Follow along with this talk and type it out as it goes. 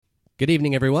Good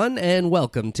evening, everyone, and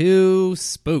welcome to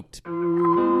Spooked.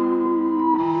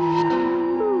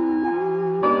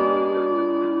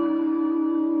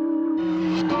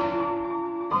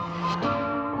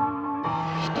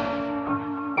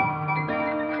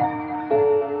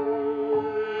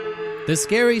 The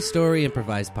Scary Story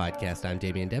Improvised Podcast. I'm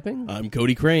Damian Depping. I'm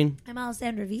Cody Crane. I'm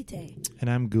Alessandra Vite. And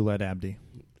I'm Guled Abdi.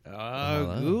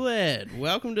 Oh, Guled.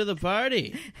 Welcome to the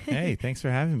party. Hey, thanks for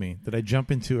having me. Did I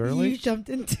jump in too early? You jumped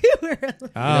in too early.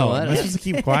 Oh, know what? am I supposed to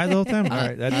keep quiet the whole time? All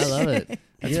right, I love it.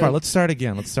 that's fine. Let's start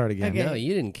again. Okay. No,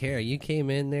 you didn't care. You came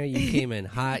in there. You came in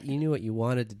hot. You knew what you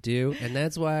wanted to do, and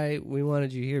that's why we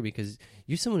wanted you here, because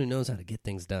you're someone who knows how to get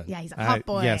things done. Yeah, he's a hot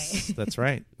boy. Yes, that's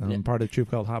right. I'm part of a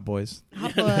troop called Hot Boys.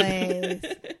 Hot boys.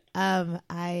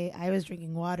 I was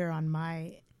drinking water on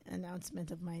my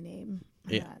announcement of my name.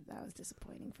 Yeah. That was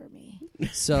disappointing for me.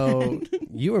 So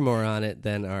you were more on it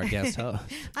than our guest host.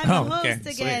 I'm a host okay,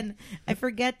 again. I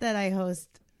forget that I host.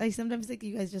 I sometimes think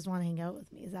you guys just want to hang out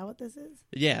with me. Is that what this is?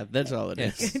 Yeah, that's all it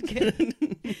is. Good.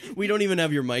 We don't even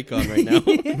have your mic on right now.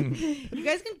 You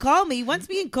guys can call me. Once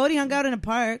me and Cody hung out in a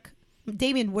park.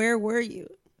 Damien, where were you?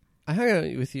 I hung out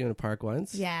with you in a park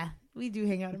once. Yeah, we do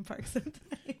hang out in parks sometimes.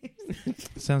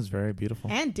 Sounds very beautiful.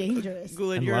 And dangerous.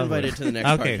 Guled, I you're love invited it. to the next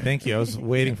Okay, party. thank you. I was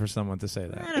waiting for someone to say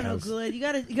that. I don't know, Guled. You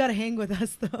gotta hang with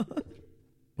us though.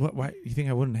 What? Why? You think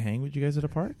I wouldn't hang with you guys at a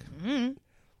park? Mm.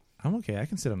 I'm okay. I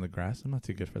can sit on the grass. I'm not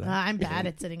too good for that. I'm bad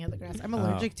at sitting on the grass. I'm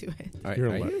allergic to it. Are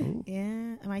You're you? Ooh.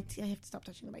 Yeah, I have to stop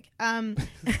touching the mic.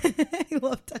 I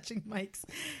love touching mics.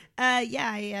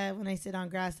 When I sit on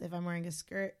grass, if I'm wearing a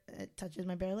skirt, it touches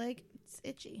my bare leg. It's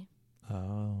itchy.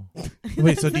 Oh.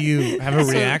 Wait, so do you have a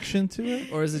reaction to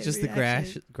it? Or is it Yeah, just the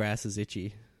reaction. grass is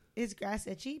itchy? Is grass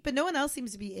itchy? But no one else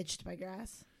seems to be itched by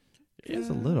grass. It's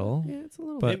a little. Yeah, it's a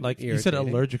little But bit like you said,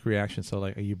 irritating. allergic reaction. So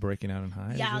like, are you breaking out in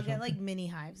hives? Yeah, or I'll get something? like mini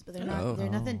hives, but they're Oh. not. They're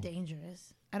nothing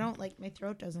dangerous. I don't like my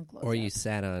throat doesn't close. Or you up.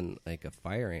 sat on like a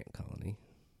fire ant colony.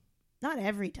 Not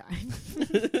every time.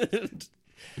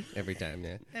 Every time,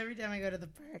 yeah. Every time I go to the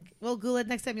park. Well, Guled,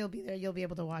 next time you'll be there, you'll be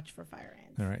able to watch for fire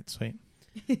ants. All right, sweet.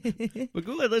 But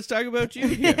Guled, let's talk about you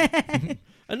here.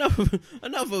 enough of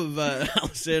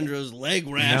Alessandra's leg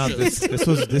No, rashes.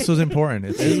 this was important.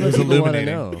 This is It what was people want to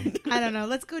illuminating. know. I don't know.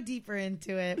 Let's go deeper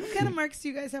into it. What kind of marks do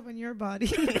you guys have on your body?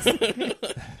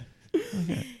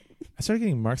 Okay. I started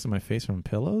getting marks on my face from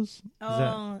pillows.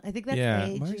 I think that's Yeah.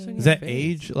 age. Marks on Is your that face?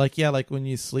 age? Like, yeah, like when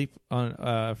you sleep on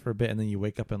for a bit and then you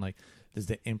wake up and like there's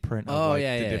the imprint of Oh, like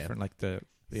yeah, the yeah, yeah. different like the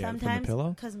from the Sometimes, pillow.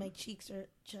 because my cheeks are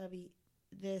chubby,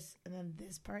 this and then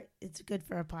this part, it's good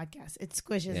for a podcast. It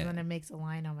squishes Yeah. when it makes a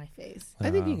line on my face. I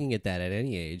think you can get that at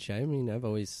any age. I mean, I've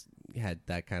always had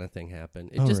that kind of thing happen.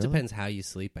 It Oh, just really? depends how you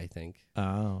sleep, I think.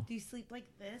 Oh, Do you sleep like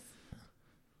this?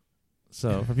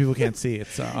 so for people who can't see,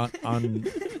 it's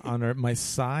on my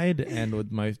side and with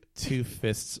my two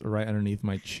fists right underneath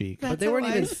my cheek. That's But they weren't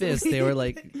how even I fists. They were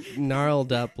like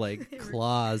gnarled up like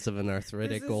claws of an This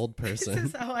arthritic is- old This person.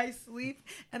 is how I sleep,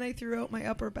 and I threw out my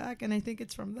upper back, and I think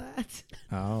it's from that.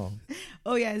 Oh,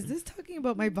 Oh yeah, is this talking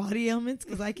about my body ailments?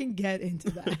 Because I can get into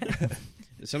that.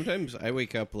 Sometimes I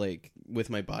wake up like with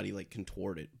my body like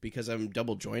contorted because I'm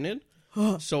double jointed.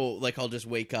 So like I'll just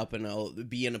wake up and I'll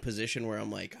be in a position where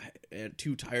I'm like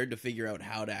too tired to figure out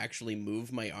how to actually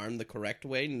move my arm the correct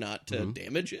way, not to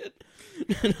damage it.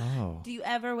 oh, Do you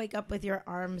ever wake up with your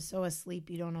arms so asleep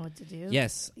you don't know what to do?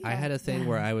 Yes, I Yeah. had a thing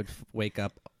where I would wake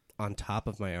up on top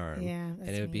of my arm. Yeah, And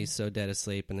that's it would me. be so dead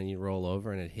asleep, and then you roll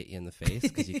over and it'd hit you in the face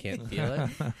because you can't feel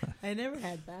it. I never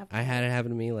had that. I had it happen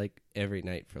to me like every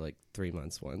night for like 3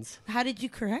 months once. How did you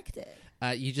correct it?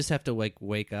 You just have to like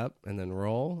wake up and then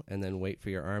roll and then wait for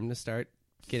your arm to start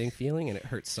getting feeling, and it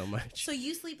hurts so much. So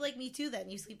you sleep like me too then?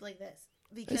 You sleep like this?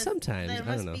 Because Sometimes, there I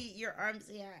must don't know. be your arms,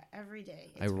 every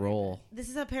day. I It's very roll. bad. This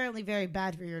is apparently very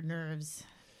bad for your nerves.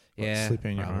 Yeah,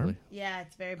 sleeping in your probably. arm? Yeah,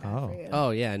 it's very bad Oh. for you. Oh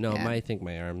yeah, no, Yeah. I think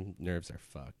my arm nerves are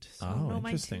fucked. So. Oh, no, mine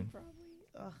interesting. too, probably.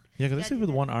 Ugh. Yeah, because I Yeah, sleep do with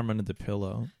that. one arm under the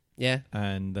pillow, Yeah,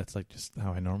 and that's like just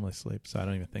how I normally sleep, so I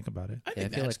don't even think about it. I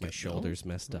feel like my shoulder's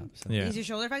messed up. So. Yeah. Is your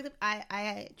shoulder effective?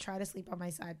 I try to sleep on my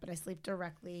side, but I sleep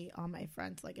directly on my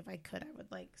front. Like if I could, I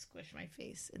would like squish my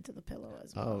face into the pillow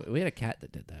as well. Oh, we had a cat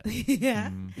that did that. yeah.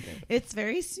 Mm. It's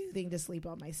very soothing to sleep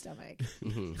on my stomach.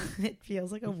 Mhm. It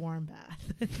feels like a warm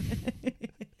bath.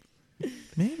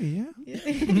 Maybe,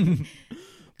 yeah.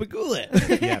 But Guled.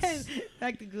 Yes.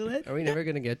 Back to Guled. Are we never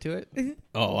gonna get to it?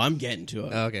 Oh, I'm getting to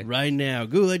it. Okay. Right now.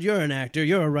 Guled, you're an actor,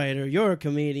 you're a writer, you're a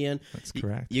comedian. That's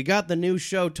correct. You got the new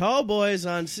show Tall Boys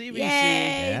on CBC.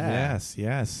 Yay! Yeah. Yes,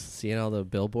 yes. Seeing all the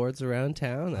billboards around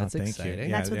town, that's thank you. exciting.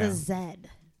 Yeah, That's with a Z.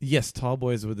 Yes, Tall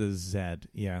Boys with a Z.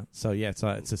 Yeah. So yeah,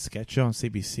 it's a sketch show on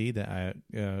CBC that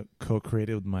I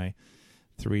co-created with my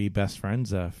 3 best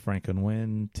friends, Frank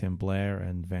Unwin, Tim Blair,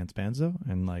 and Vance Banzo.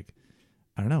 And like,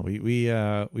 I don't know,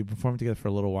 we performed together for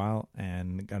a little while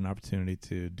and got an opportunity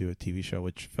to do a TV show,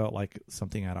 which felt like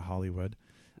something out of Hollywood.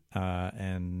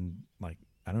 And like,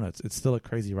 I don't know, it's still a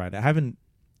crazy ride. I haven't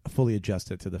fully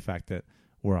adjusted to the fact that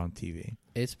we're on TV.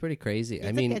 It's pretty crazy. It's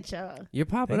I mean, a good show. you're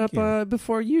popping Thank up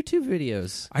before YouTube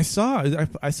videos. I saw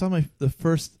the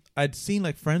first. I'd seen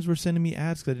like friends were sending me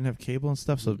ads because I didn't have cable and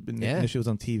stuff. So initially it was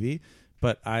on TV,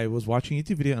 but I was watching a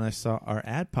YouTube video and I saw our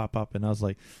ad pop up and I was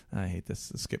like, I hate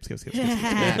this. Skip.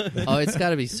 Oh, it's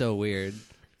got to be so weird.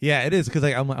 Yeah, it is because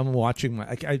like I'm watching my.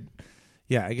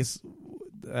 I guess.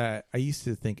 I used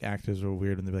to think actors were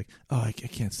weird and they'd be like, oh, I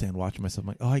can't stand watching myself. I'm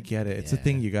like, oh, I get it. It's a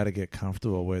thing you got to get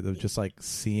comfortable with, of just like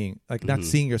seeing, like not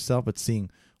seeing yourself, but seeing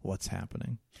what's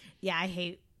happening. Yeah, I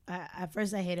hate. At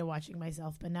first, I hated watching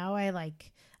myself, but now I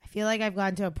feel like I've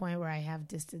gotten to a point where I have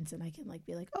distance and I can like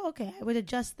be like, oh, okay, I would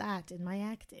adjust that in my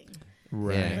acting.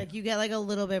 Right. Yeah. Like you get like a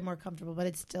little bit more comfortable, but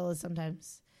it still is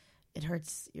sometimes. It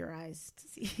hurts your eyes to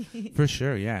see. For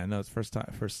sure, yeah. No, it's first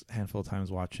handful of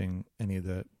times watching any of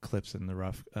the clips in the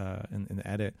rough in the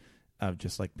edit of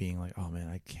just like being like, oh man,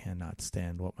 I cannot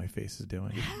stand what my face is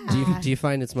doing. Do you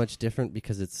find it's much different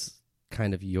because it's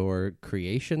kind of your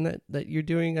creation that you're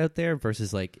doing out there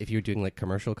versus like if you're doing like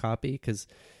commercial copy? Because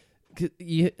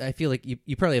I feel like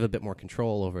you probably have a bit more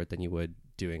control over it than you would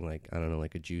doing like, I don't know,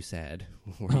 like a juice ad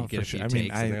where you get a few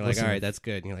takes and they're like, all right, that's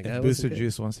good. And you're like, if Booster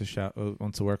Juice wants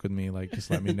to work with me, like just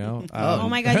let me know. Oh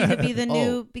my God, you could be the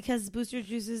new, because Booster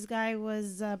Juice's guy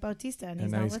was Bautista and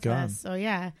he's not with gone. us. So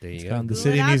yeah. there you It's go. gone. The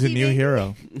city needs a new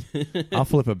hero. I'll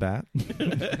flip a bat.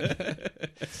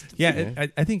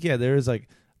 I think there is like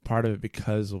part of it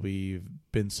because we've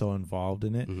been so involved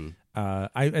in it. Mm-hmm.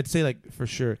 I'd say like for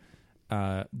sure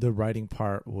the writing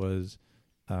part was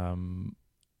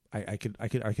I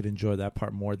could enjoy that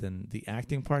part more than the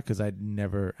acting part because I'd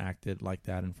never acted like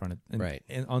that in front of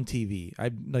and on TV.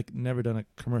 I'd like never done a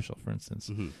commercial, for instance.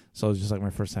 Mm-hmm. So it was just like my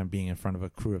first time being in front of a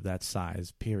crew of that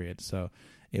size. Period. So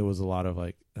it was a lot of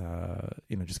like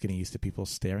just getting used to people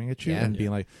staring at you and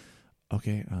being like,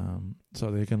 okay, so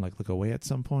they can like look away at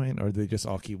some point, or they just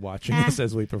all keep watching us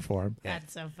as we perform. Yeah.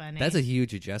 That's so funny. That's a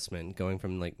huge adjustment going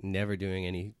from like never doing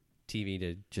any TV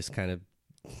to just kind of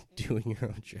doing your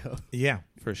own show. Yeah,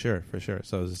 for sure.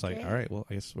 So it was just like, all right, well,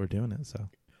 I guess we're doing it. So,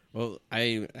 well,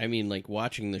 I mean, like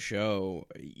watching the show,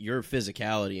 your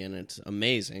physicality and it's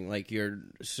amazing. Like you're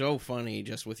so funny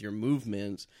just with your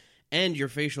movements and your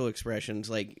facial expressions.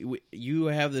 Like you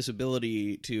have this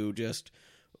ability to just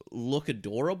look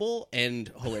adorable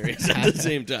and hilarious at the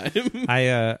same time.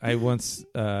 I once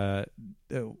before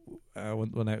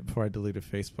I deleted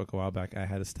Facebook a while back, I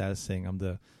had a status saying I'm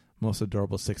the most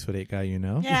adorable 6'8" guy you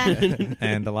know. Yeah.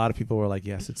 And a lot of people were like,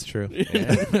 yes, it's true.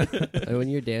 Yeah. When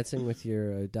you're dancing with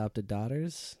your adopted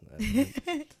daughters, that's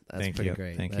Thank pretty you.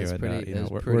 great. Thank that's you. pretty,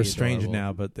 We're estranged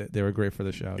now, but they were great for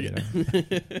the show. You know?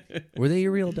 Were they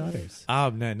your real daughters?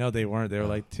 No, they weren't. They were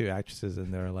like 2 actresses,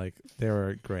 and they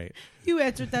were great. You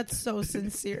answered that so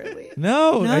sincerely.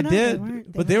 No, I did. They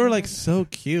weren't. But they were like so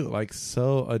cute, like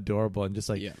so adorable, and just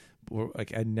like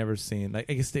like I'd never seen. Like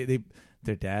I guess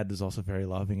their dad was also very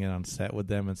loving and on set with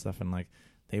them and stuff, and like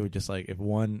they would just like if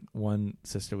one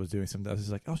sister was doing something, I was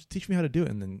just like, oh, teach me how to do it,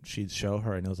 and then she'd show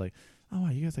her, and it was like, oh wow,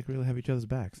 you guys like really have each other's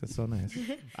backs. That's so nice.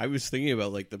 I was thinking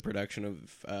about like the production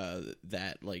of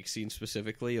that like scene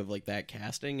specifically of like that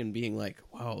casting and being like,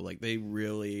 wow, like they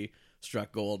really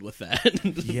struck gold with that.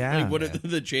 Yeah. Like what are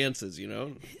the chances, you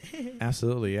know?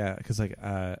 Absolutely, yeah. Because like,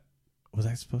 was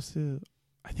I supposed to?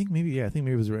 I think maybe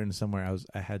it was written somewhere.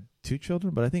 I had 2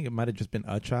 children, but I think it might have just been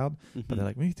a child. Mm-hmm. But they're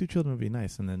like, maybe 2 children would be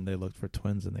nice, and then they looked for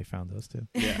twins, and they found those 2.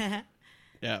 Yeah.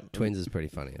 Yeah. Twins is pretty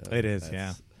funny, though. It is,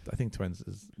 yeah. I think twins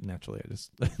is naturally just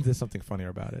there's something funnier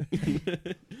about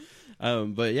it.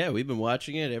 But yeah, we've been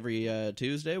watching it every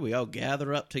Tuesday. We all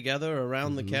gather up together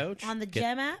around the couch. On the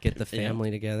Gem app? Get the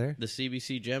family together. The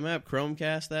CBC Gem app,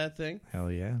 Chromecast that thing.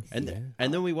 Hell yeah.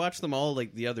 And then we watched them all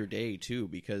like the other day too,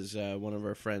 because one of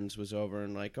our friends was over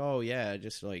and like, oh yeah,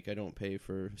 just like I don't pay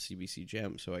for CBC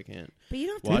Gem, so I can't But you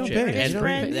don't watch pay.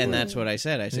 it. And that's what I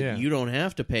said. I said, Yeah. you don't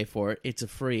have to pay for it. It's a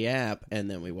free app. And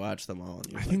then we watched them all.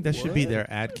 And I think that should be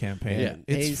their ad campaign. Yeah.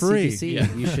 It's Hey, free.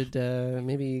 CBC, you should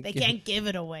maybe. They can't give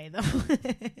it away, though.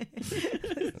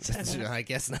 I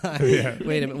guess not. Yeah.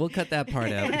 Wait a minute, we'll cut that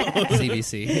part out.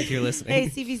 CBC, if you're listening. Hey,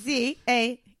 CBC.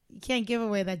 Hey, can't give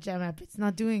away that gem app. It's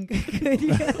not doing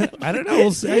good. I don't know.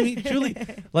 We'll see. I mean, truly,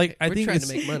 like I We're think trying it's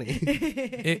to make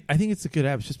money. I think it's a good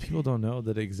app. It's just people don't know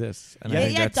that it exists. And I Yeah,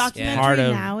 think yeah, that's documentary part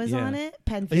of now is on it.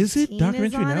 Pen 15 Is it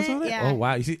documentary now is on it? Yeah. Oh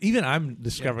wow! You see, even I'm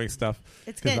discovering stuff.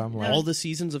 It's 'Cause good. I'm like- All the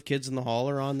seasons of Kids in the Hall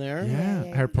are on there. Yeah,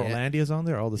 yeah, I heard yeah. Portlandia's on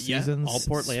there. All the Yeah, seasons. all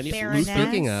Portlandia. Baroness.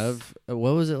 Speaking of,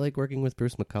 what was it like working with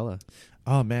Bruce McCullough?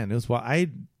 Oh man, it was wild. I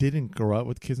didn't grow up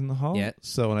with Kids in the Hall. Yeah.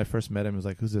 So when I first met him, it was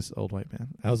like, "Who's this old white man?"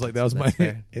 I was like, that was That's my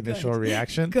fair. initial Good.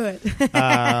 reaction. Good.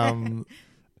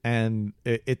 And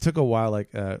it took a while,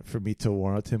 like for me to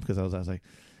warm up to him because I was like,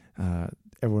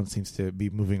 everyone seems to be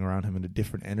moving around him in a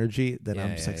different energy that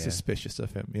I'm just like suspicious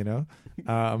of him, you know.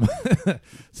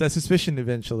 So that suspicion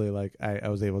eventually, like I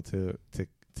was able to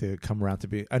come around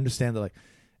to understand that like.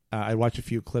 I watched a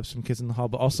few clips from Kids in the Hall,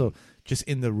 but also just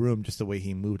in the room, just the way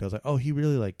he moved. I was like, oh, he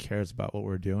really like cares about what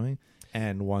we're doing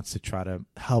and wants to try to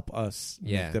help us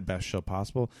make the best show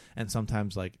possible. And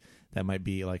sometimes like that might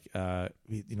be like,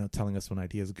 telling us when an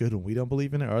idea is good when we don't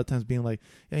believe in it, or other times being like,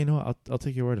 yeah, you know what, I'll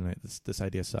take your word tonight. This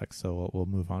idea sucks, so we'll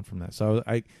move on from that. So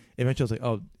I eventually was like,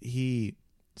 oh, he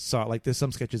saw like there's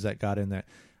some sketches that got in that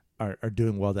are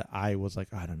doing well that I was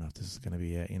like, I don't know if this is going to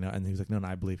be it, you know. And he was like, no,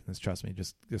 I believe in this. Trust me.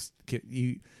 Just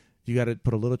you got to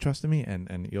put a little trust in me,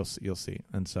 and you'll see.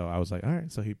 And so I was like, all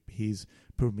right. So he's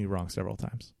proved me wrong several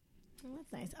times. Well,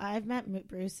 that's nice. I've met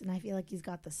Bruce, and I feel like he's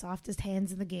got the softest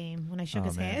hands in the game. When I shook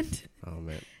his man. hand, Oh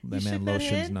man, That You man shook that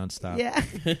lotions hand? nonstop. yeah.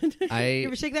 You I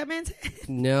ever shake that man's hand?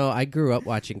 no, I grew up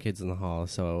watching Kids in the Hall,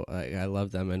 so I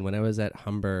love them. And when I was at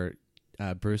Humber,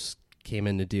 Bruce came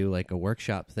in to do like a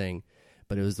workshop thing,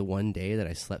 but it was the one day that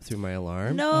I slept through my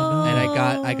alarm. No. And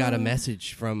I got a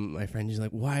message from my friend. He's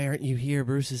like, "Why aren't you here?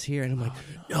 Bruce is here." And I'm like,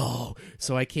 "No."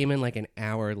 So I came in like an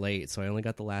hour late. So I only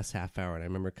got the last half hour. And I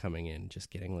remember coming in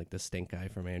just getting like the stink eye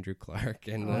from Andrew Clark,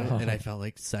 and I felt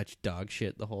like such dog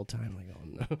shit the whole time. Like,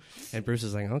 oh no. And Bruce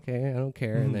was like, "Okay, I don't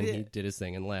care." And then he did his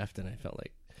thing and left. And I felt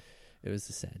like it was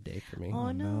a sad day for me.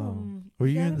 Oh no. Were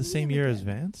you gotta in the meet same him year as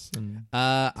again. Vance? And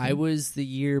I was the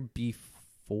year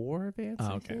before Vance.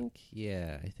 Oh, okay. I think.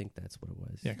 Yeah, I think that's what it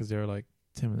was. yeah, because they were like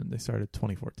Tim. And they started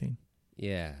 2014.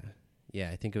 Yeah.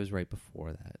 I think it was right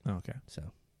before that. Oh, okay. So.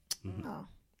 Mhm. Oh,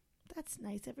 that's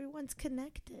nice. Everyone's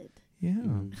connected. Yeah.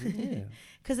 Yeah.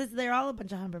 Because they're all a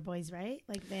bunch of Humber boys, right?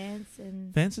 Like Vance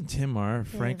and... Vance and Tim are.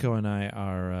 Franco and I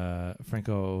are.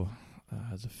 Franco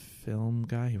is a film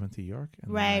guy. He went to York.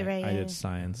 And Right, I yeah. did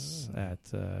science at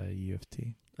U of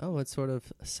T. Oh, it's sort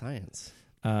of science.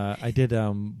 I did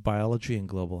biology and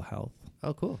global health.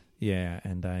 Oh, cool. Yeah,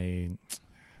 and I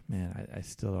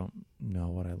still don't know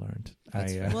what I learned.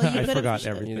 That's fair. Well, you I could've- forgot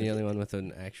You're everything. the only one with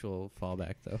an actual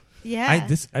fallback, though. Yeah.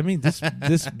 This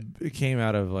came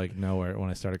out of like nowhere when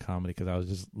I started comedy because I was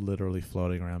just literally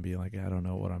floating around being like, I don't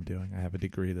know what I'm doing. I have a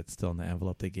degree that's still in the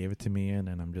envelope they gave it to me in,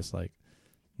 and I'm just like,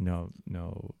 no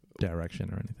direction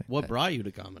or anything. What brought you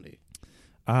to comedy?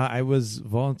 I was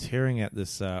volunteering at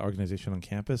this organization on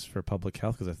campus for public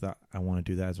health because I thought I want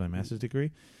to do that as my master's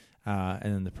degree.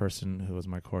 And then the person who was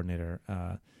my coordinator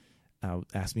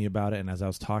asked me about it, and as I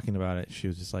was talking about it, she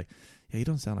was just like, "Yeah, you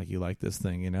don't sound like you like this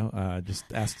thing, you know." Just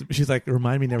asked. She's like,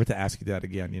 "Remind me never to ask you that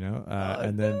again," you know.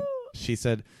 And then she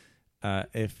said,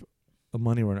 "If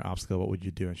money were an obstacle, what would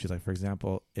you do?" And she's like, "For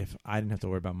example, if I didn't have to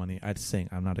worry about money, I'd sing.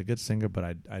 I'm not a good singer, but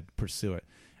I'd pursue it."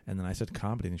 And then I said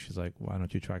comedy, and she's like, "Why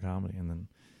don't you try comedy?" And then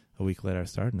a week later, I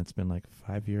started, and it's been like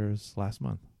 5 years last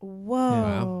month. Whoa.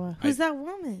 Wow. Who's that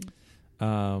woman?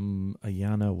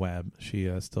 Ayana Webb. She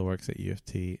still works at U of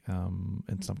T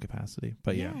in some capacity,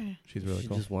 but yeah, she's really She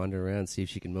cool. just wander around, see if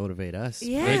she can motivate us.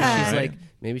 Yeah.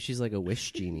 Maybe she's like a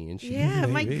wish genie, and she. Yeah,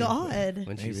 my Maybe. God.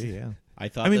 When she's Maybe, yeah. I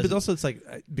thought. I mean, this- but also it's like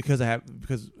because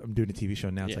I'm doing a TV show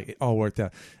now. It's Yeah. like it all worked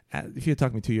out. If you had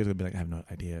talked to me 2 years ago, I'd be like, I have no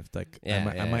idea. If like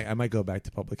I might go back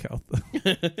to public health.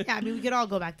 Yeah, I mean, we could all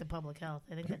go back to public health.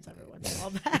 I think that's everyone's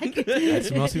fallback.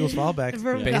 That's most people's fallback.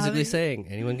 For Yeah. basically saying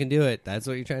anyone can do it. That's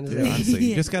what you're trying to Yeah, say. honestly, you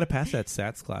Yeah. just got to pass that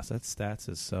stats class. That stats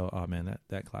is so. Oh man,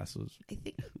 that class was. I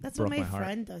think that's what Broke my my heart.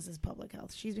 friend does is public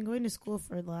health. She's been going to school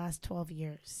for the last 12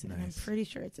 years, and I'm Nice. pretty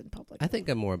sure it's in public I health. think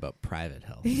I'm more about private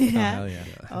health. Oh, Yeah. hell yeah.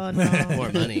 Oh, no.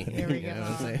 More money. Here we You go. know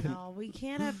what I'm saying? No, we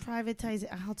can't have privatize it.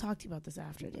 I'll talk to you about this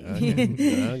after, Dave.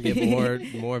 Okay.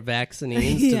 Give more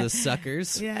vaccines to Yeah. the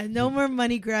suckers. Yeah, no more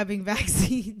money grabbing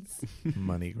vaccines.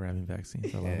 Money grabbing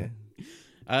vaccines. I love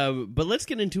Yeah. it. but let's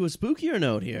get into a spookier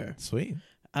note here. Sweet.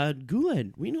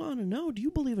 Guled, we want to know: do you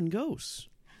believe in ghosts?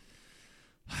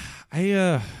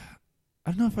 I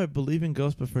don't know if I believe in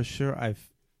ghosts, but for sure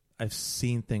I've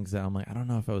seen things that I'm like, I don't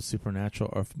know if I was supernatural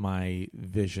or if my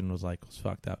vision was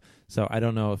fucked up. So I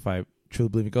don't know if I truly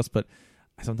believe in ghosts, but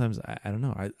sometimes I don't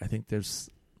know. I think there's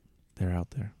They're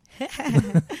out there.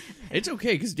 It's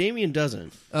okay because Damien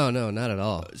doesn't. Oh no, not at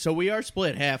all. So we are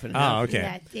split half and half. Oh, okay.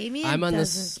 Yeah, Damien I'm on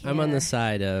doesn't I'm on care. the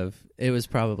side of it was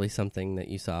probably something that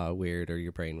you saw weird or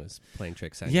your brain was playing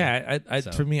tricks on you. Yeah,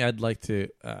 So- for me, I'd like to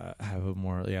have a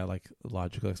more like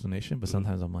logical explanation, but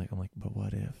sometimes I'm like, but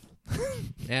what if?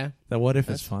 Yeah, That what if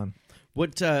is That's- fun.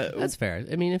 What? that's fair.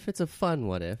 I mean, if it's a fun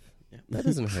what if, that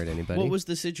doesn't hurt anybody. What was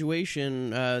the situation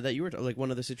that you were like?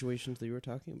 One of the situations that you were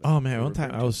talking about? Oh man, Or one time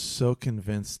referring I to? was so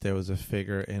convinced there was a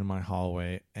figure in my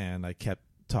hallway, and I kept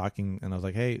talking, and I was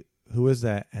like, "Hey, who is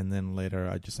that?" And then later,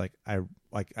 I just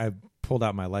I pulled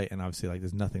out my light, and obviously like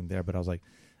there's nothing there, but I was like,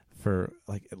 for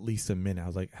like at least a minute, I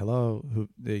was like, "Hello,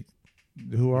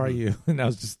 who are you?" And I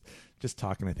was just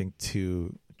talking, I think,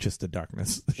 to just the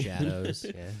darkness. shadows?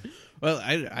 Yeah. Well,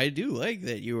 I do like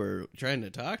that you were trying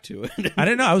to talk to it. I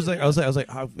didn't know. I was like,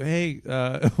 oh, hey,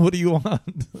 what do you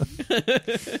want?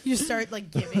 You start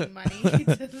like giving money.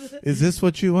 To the... Is this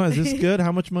what you want? Is this good?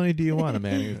 How much money do you want? A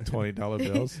man with $20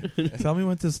 bills. Tell me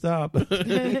when to stop.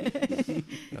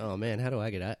 Oh man, how do I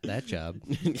get that job?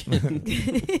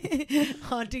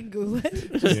 Haunting Guled.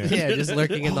 Yeah, just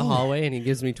lurking in the hallway, and he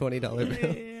gives me $20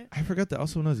 bill. I forgot that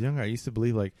also when I was younger, I used to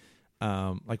believe like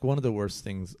one of the worst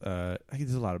things. I think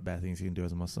there's a lot of bad things you can do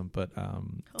as a Muslim, but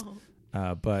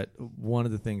one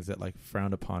of the things that like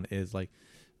frowned upon is like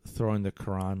throwing the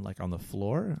Quran like on the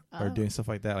floor or doing stuff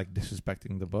like that, like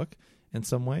disrespecting the book in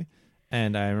some way.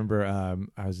 And I remember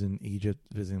I was in Egypt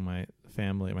visiting my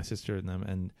family, my sister and them,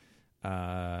 and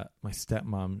my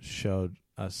stepmom showed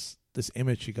us this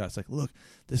image she got. It's like, look,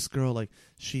 this girl, like,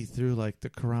 she threw like the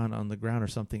Quran on the ground or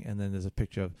something, and then there's a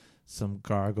picture of some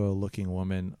gargoyle-looking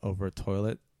woman over a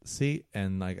toilet seat,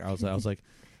 and like I was like,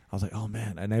 oh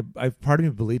man, and I part of me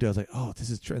believed it. I was like, oh, this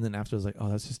is true, and then after I was like, oh,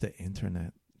 that's just the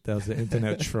internet. That was the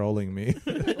internet trolling me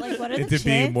Like, what are the into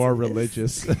being more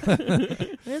religious. What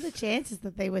are the chances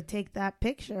that they would take that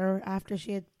picture after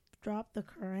she had dropped the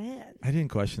Quran? I didn't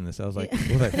question this. I was like,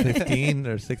 was I 15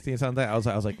 or 16 or something? I was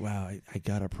like, wow, I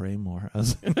gotta pray more. I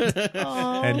was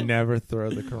and never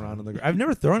throw the Quran on the ground. I've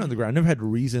never thrown it on the ground. I've never had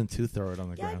reason to throw it on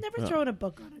the Yeah, ground. I've never thrown a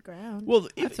book on the ground. Well,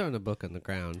 I've thrown a book on the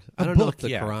ground. A I don't know book, if the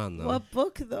yeah. Quran though. What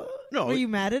book though? No, Were you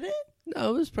mad at it?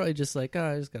 No, it was probably just like, oh,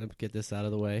 I just gotta get this out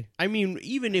of the way. I mean,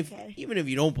 even if Okay.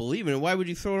 you don't believe in it, why would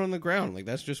you throw it on the ground? Like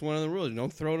that's just one of the rules. You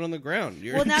don't throw it on the ground.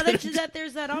 You're, Well, now that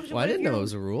there's that option. Well, I what if didn't know you're- it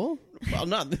was a rule. well,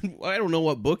 not. I don't know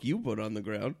what book you put on the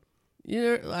ground.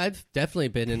 You know, I've definitely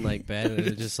been in like bed and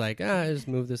it's just like, I just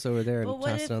move this over there and Well,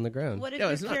 what toss if- it on the ground. What if Yeah,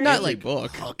 you're it's not carrying, Not every like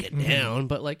book. Hulk it down,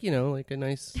 but like, you know, like a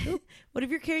nice. What if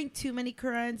you're carrying too many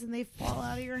Qurans and they fall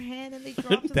out of your hand and they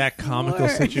drop to That the comical floor?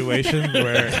 situation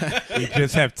where you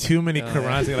just have too many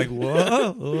Qurans, and you're like,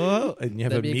 whoa, whoa, and you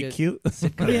have That'd a be a meet cute. Too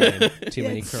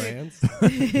many Yeah.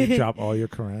 Qurans. You drop all your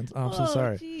Qurans. Oh, I'm so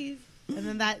sorry. Jeez. And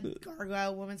then that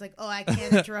gargoyle woman's like, "Oh, I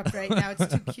can't interrupt right now. It's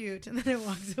too cute," and then it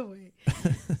walks away.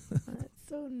 That's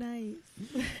so nice.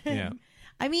 Yeah.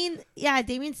 I mean, yeah,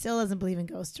 Damien still doesn't believe in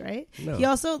ghosts, right? No. He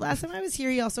also, last time I was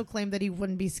here, he also claimed that he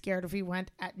wouldn't be scared if he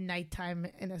went at nighttime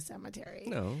in a cemetery.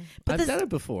 No, But I've this- done it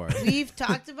before. We've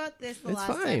talked about this the It's last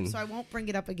time, fine. so I won't bring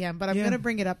it up again, but I'm Yeah. going to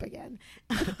bring it up again.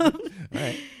 All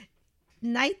right.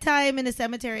 Nighttime in a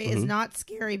cemetery is Mhm. not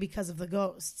scary because of the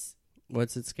ghosts.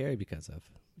 What's it scary because of?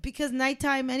 Because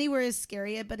nighttime anywhere is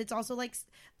scary, but it's also like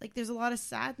there's a lot of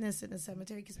sadness in a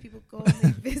cemetery because people go and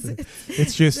they visit.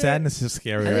 It's just sadness is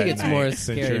scary. I think at it's night more than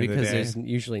scary during the because day. there's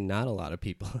usually not a lot of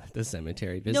people at the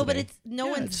cemetery visiting. No, but it's no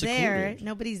Yeah, one's it's there. secluded.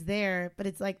 Nobody's there, but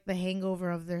it's like the hangover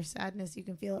of their sadness. You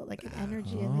can feel it like an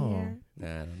energy in the Oh. air.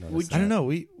 Nah, I don't know. Would That's I don't not- know.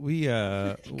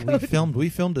 We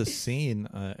filmed a scene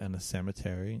in a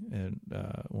cemetery in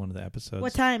one of the episodes.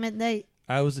 What time at night?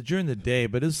 I was during the day,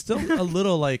 but it was still a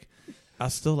little like I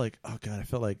was still like, oh god, I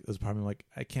felt like it was probably like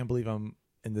I can't believe I'm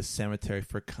in the cemetery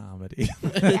for comedy.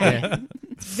 Yeah.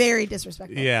 It's very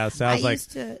disrespectful. Yeah, so I was like,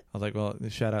 used to. well,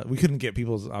 shout out. We couldn't get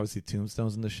people's obviously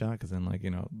tombstones in the shot because then like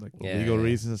like Yeah, legal yeah.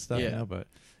 reasons and stuff. Yeah. You know, but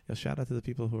shout out to the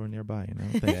people who were nearby. You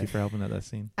know, thank you for helping at that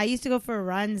scene. I used to go for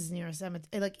runs near a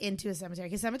cemetery, like into a cemetery,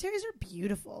 because cemeteries are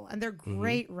beautiful and they're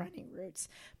great running routes.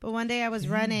 But one day I was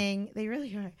running; they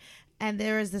really are. And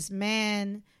there was this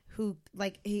man who,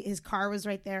 like, his car was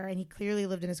right there, and he clearly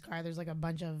lived in his car. There's like a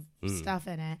bunch of stuff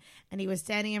in it, and he was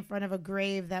standing in front of a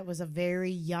grave that was a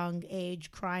very young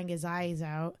age, crying his eyes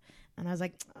out. And I was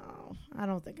like, oh, I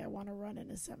don't think I want to run in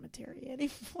a cemetery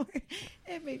anymore.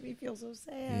 It made me feel so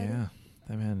sad. Yeah,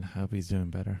 that man. I hope he's doing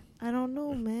better. I don't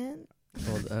know, man.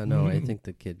 Well, no, I think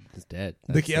the kid is dead.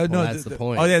 That's That's the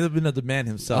point. Oh yeah, the man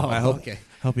himself. Oh, I hope okay.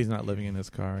 he's not living in his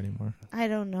car anymore. I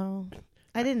don't know.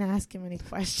 I didn't ask him any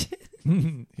questions.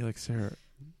 You're like, sir,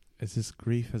 is this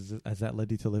grief? Has that led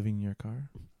you to living in your car?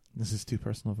 This is too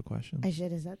personal of a question. I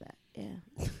should have said that.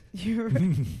 Yeah. You're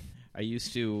right. I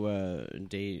used to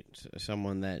date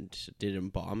someone that did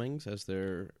embalmings as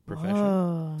their profession.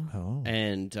 Oh.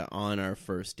 And on our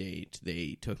first date,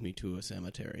 they took me to a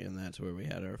cemetery, and that's where we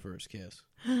had our first kiss.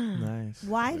 Nice.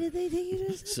 Why did they take you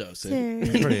to a So sick. cemetery?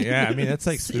 It's pretty, yeah, I mean, that's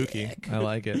like spooky. I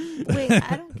like it. Wait,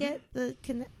 I don't get the...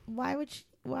 Why would you...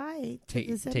 Why? To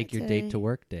the Take your cemetery? date to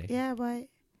work day. Yeah, why?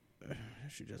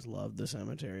 She just loved the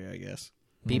cemetery, I guess.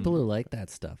 People who like that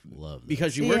stuff love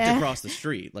Because you worked Yeah. across the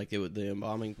street. Like, the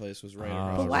embalming place was right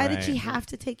across But the why street. did she have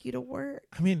to take you to work?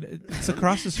 I mean, it's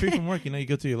across the street from work. You know, you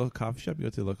go to your local coffee shop, you go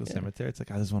to your local cemetery. It's like,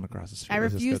 I just want to cross the street. I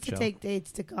Let's just refuse go to chill. take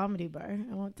dates to comedy bar.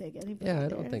 I won't take anybody. Yeah, I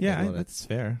don't there. think- Yeah, Well, that's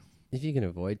fair. If you can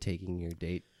avoid taking your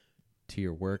date to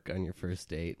your work on your first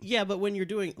date. Yeah, but when you're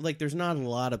doing... Like, there's not a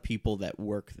lot of people that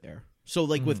work there. So,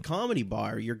 like, with comedy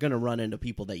bar, you're going to run into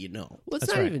people that you know. Well, it's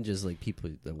That's not right. even just like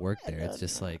people that work there. It's don't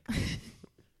just know. like,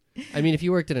 I mean, if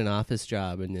you worked in an office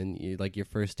job and then you like your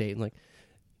first date and like,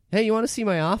 hey, you want to see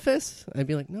my office? I'd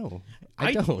be like, no,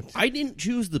 I don't. I didn't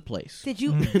choose the place. Did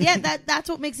you? Yeah, that's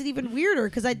what makes it even weirder.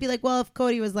 Because I'd be like, well, if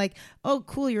Cody was like, oh,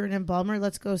 cool, you're an embalmer,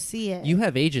 let's go see it. You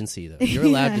have agency though. You're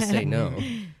allowed to say no.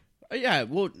 Yeah,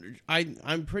 well,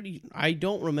 I'm pretty... I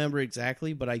don't remember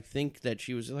exactly, but I think that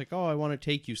she was like, oh, I want to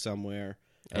take you somewhere.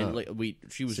 And Oh. like,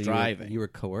 she was So driving. You were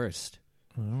coerced.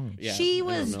 Oh. Yeah, She I don't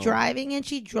was know. driving and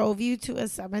she drove you to a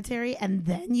cemetery and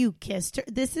then you kissed her.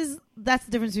 That's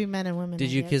the difference between men and women. Did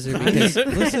I you guess. kiss her I mean, because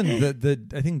listen,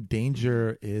 I think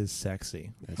danger is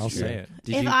sexy. That's I'll true. say it.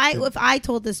 Did If I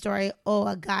told the story, oh,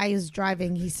 a guy is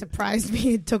driving, he surprised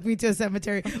me and took me to a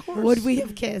cemetery, would we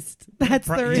have kissed? That's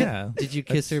the real. Yeah. Did you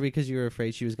kiss her because you were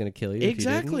afraid she was going to kill you? if you didn't?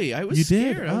 Exactly. I was You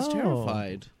did? scared. I was Oh.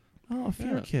 terrified. Oh, a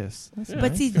fear Yeah. kiss. That's Yeah. nice.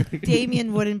 But see,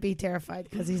 Damien wouldn't be terrified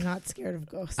because he's not scared of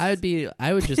ghosts. I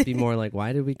would just be more like,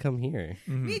 why did we come here?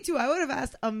 Me too. I would have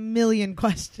asked a million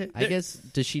questions. I guess,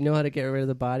 does she know how to get rid of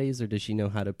the bodies or does she know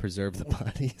how to preserve the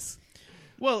bodies?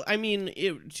 Well, I mean,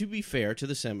 to be fair to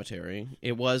the cemetery,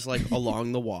 it was like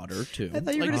along the water too. I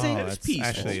thought you were Like, gonna say- it was that's peaceful.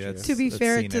 actually that's, To be that's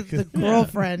fair scenic. to the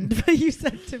girlfriend, but you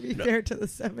said to be fair to the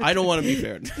cemetery. I don't want to be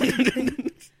fair.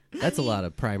 That's a lot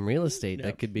of prime real estate No.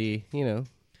 that could be, you know.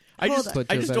 I Hold just, on.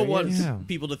 I just don't want Yeah.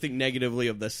 people to think negatively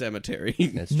of the cemetery.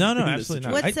 That's No, no, in this absolutely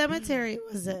not. What I- cemetery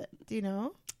was it? Do you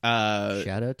know?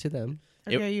 Shout out to them.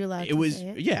 Or are you allowed It to was say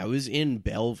it? yeah, it was in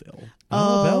Belleville.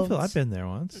 Oh, Oh. Belleville. I've been there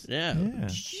once. Yeah, Yeah.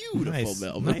 beautiful Nice,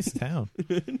 Belleville. nice town.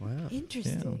 Wow.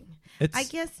 Interesting. It's, I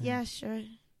guess, yeah, sure.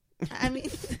 I mean,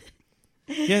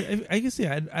 yeah, I guess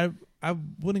I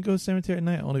wouldn't go to cemetery at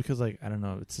night only because like I don't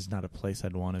know, it's just not a place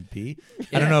I'd want to be.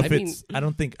 I don't know if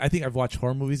I think I've watched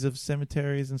horror movies of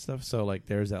cemeteries and stuff, so like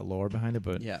there's that lore behind it,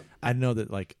 but Yeah, I know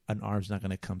that like an arm's not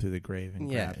going to come through the grave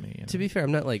and Yeah. grab me. You know? To be fair,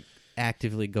 I'm not like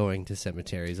actively going to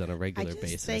cemeteries on a regular just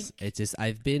basis. think- It's just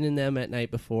I've been in them at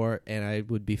night before, and I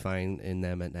would be fine in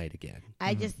them at night again.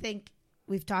 I just think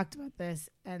we've talked about this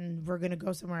and we're going to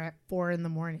go somewhere at 4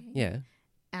 a.m. Yeah.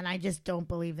 And I just don't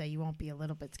believe that you won't be a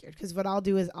little bit scared. Because what I'll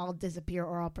do is I'll disappear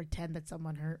or I'll pretend that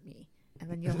someone hurt me. And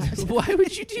then you'll have to Why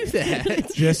would you do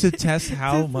that? just to test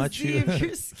how to much see you. if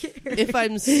you're scared. If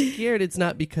I'm scared, it's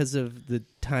not because of the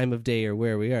time of day or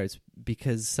where we are. It's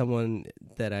because someone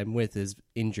that I'm with is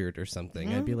injured or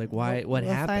something. I'd be like, why? What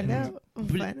we'll happened? Find out. We'll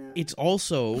but find out. it's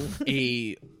also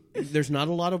there's not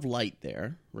a lot of light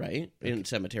there, right? In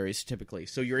cemeteries typically,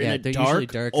 so you're Yeah, in they're a usually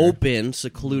dark, darker. open,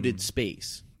 secluded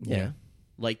space. Yeah.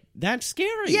 Like that's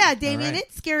scary. Yeah, Damien, All right.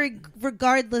 it's scary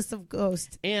regardless of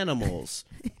ghost. Animals,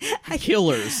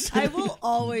 killers. I will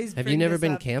always. Have bring you never this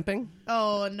been up. camping?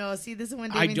 Oh no! See, this is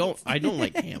when Damien I don't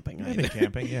like camping. I've been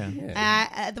camping,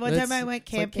 yeah. The one time I went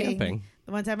It's like camping, camping.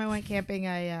 the one time I went camping,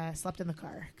 I slept in the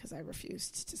car because I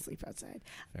refused to sleep outside.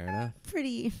 Fair enough.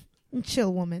 Pretty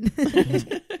chill woman.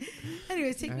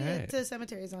 Anyways, take me Alright. to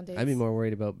cemeteries on dates. I'd be more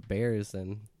worried about bears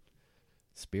than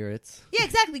spirits. Yeah,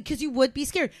 exactly, because you would be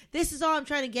scared. This is all I'm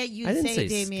trying to get you I to didn't say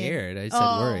Damien. scared. I said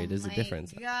worried. There's a my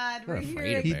difference. God, we're not here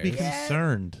afraid of He'd be again.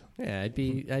 concerned. Yeah, I'd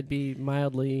be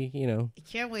mildly, you know. I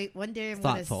can't wait. One day I'm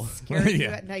Thoughtful. going to scare you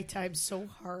Yeah. at nighttime so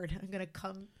hard. I'm going to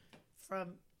come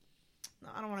from... No,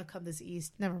 I don't want to come this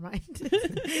east. Never mind.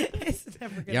 It's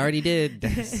never gonna... You already did.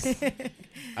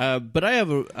 But I have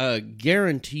a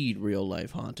guaranteed real life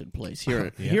haunted place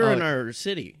here Yeah. in our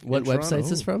city. What in website Toronto. is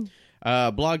this from?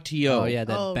 Blog TO. Oh yeah,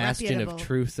 that Oh, bastion reputable. of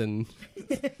truth and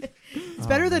It's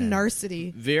better than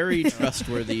Narcity. Very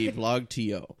trustworthy Blog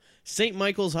TO. St.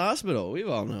 Michael's Hospital. We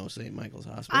all know St. Michael's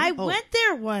Hospital. I went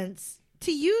there once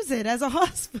to use it as a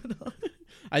hospital.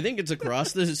 I think it's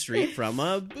across the street from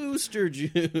a booster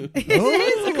juice.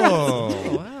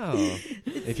 Oh, wow.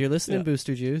 If you're listening,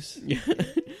 Booster Juice,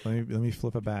 Let me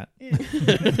flip a bat.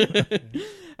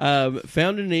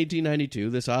 Founded in 1892,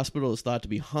 this hospital is thought to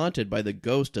be haunted by the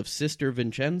ghost of Sister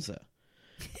Vincenza,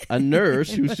 a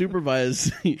nurse who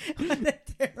supervised. What a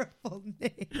terrible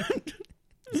name.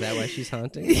 Is that why she's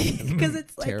haunting? Because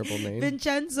it's like Terrible name.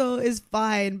 Vincenzo is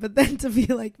fine, but then to be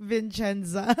like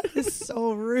Vincenza is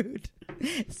so rude.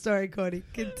 Sorry, Cody.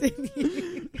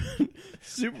 Continue.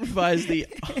 Supervised the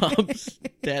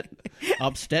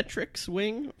obstetrics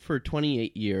wing for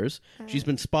 28 years. She's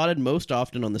been spotted most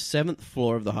often on the 7th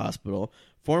floor of the hospital,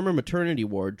 former maternity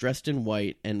ward, dressed in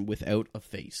white and without a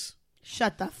face.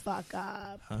 Shut the fuck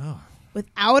up. Oh.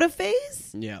 Without a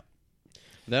face? Yeah.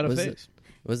 Without a Was face.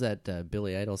 Was that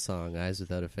Billy Idol song, Eyes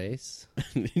Without a Face?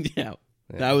 Yeah.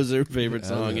 That was her favorite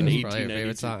song in That was probably her 1892.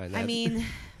 favorite song. I That- mean,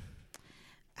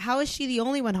 how is she the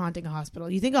only one haunting a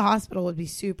hospital? You think a hospital would be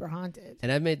super haunted?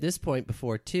 And I've made this point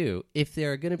before, too. If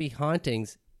there are going to be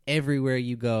hauntings everywhere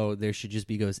you go, there should just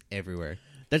be ghosts everywhere.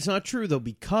 That's not true, though,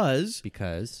 because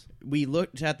we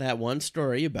looked at that one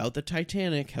story about the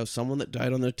Titanic, how someone that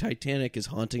died on the Titanic is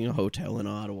haunting a hotel in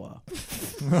Ottawa.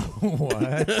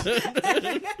 What?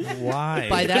 Why?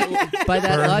 by that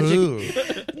For logic, who?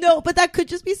 No, but that could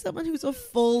just be someone who's a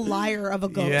full liar of a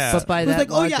ghost. Yeah. but by Who's that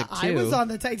like, oh logic, yeah, I too, was on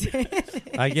the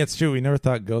Titanic. I guess true. We never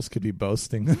thought ghosts could be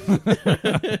boasting.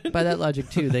 by that logic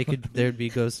too, there'd be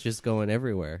ghosts just going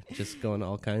everywhere, just going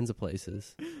all kinds of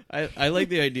places. I like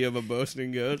the idea of a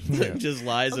boasting ghost that just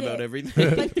lies Okay. about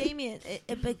everything. But Damien,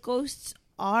 but ghosts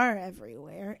are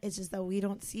everywhere. It's just that we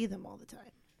don't see them all the time.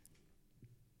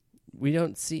 We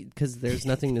don't see because there's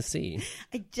nothing to see.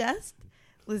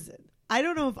 Listen. I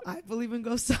don't know if I believe in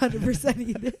ghosts 100%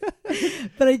 either,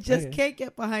 but I just Okay. can't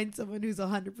get behind someone who's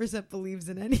 100% believes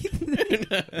in anything.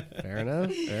 Fair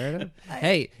enough. Fair enough.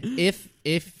 Hey,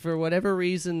 if for whatever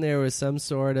reason there was some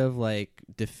sort of like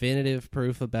definitive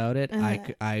proof about it,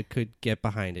 I could get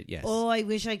behind it. Yes. Oh, I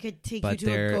wish I could take but you to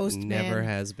there a ghost never man.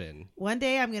 has been. One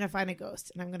day I'm going to find a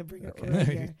ghost and I'm going to bring it Okay. over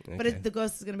here. But Okay. the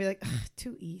ghost is going to be like, "Ugh,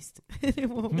 too east. It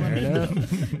won't Fair work.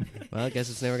 enough. Well, I guess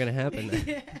it's never going to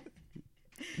happen.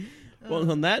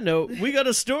 Well, on that note, we got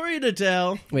a story to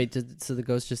tell. Wait, so the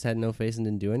ghost just had no face and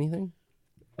didn't do anything?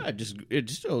 It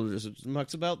still just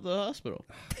mucks about the hospital.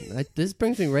 This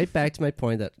brings me right back to my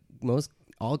point that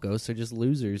all ghosts are just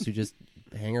losers who just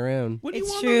hang around. What do you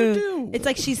It's want true. them to do? It's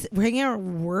like she's hanging out at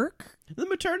work. The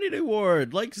maternity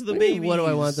ward likes the What do you babies. mean, what do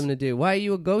I want them to do? Why are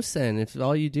you a ghost then? If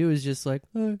all you do is just like,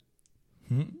 oh.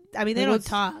 I mean, they Well, don't what's-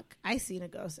 talk. I seen a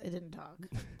ghost. I didn't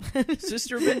talk.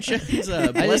 Sister Vincenza I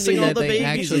didn't blessing mean all that the they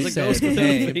babies actually as a ghost said with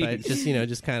hey, the but babies.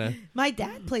 just kind of. My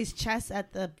dad plays chess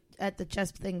at the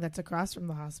chess thing that's across from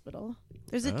the hospital.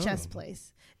 There's a chess Oh.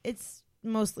 place. It's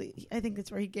mostly, I think it's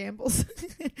where he gambles.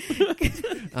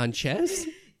 On chess?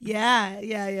 Yeah. I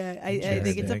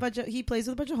think it's a Interesting. bunch of, he plays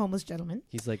with a bunch of homeless gentlemen.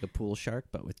 He's like a pool shark,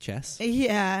 but with chess.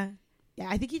 Yeah. Yeah,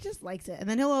 I think he just likes it. And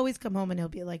then he'll always come home and he'll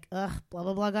be like, ugh, blah,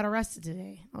 blah, blah, got arrested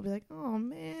today. I'll be like, oh,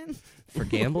 man. For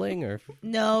gambling or?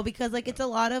 No, because, like, it's a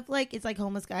lot of, like, it's like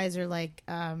homeless guys or, like,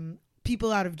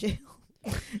 people out of jail.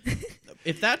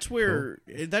 If that's where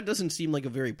that doesn't seem like a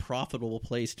very profitable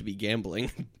place to be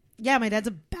gambling. Yeah, my dad's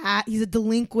he's a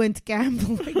delinquent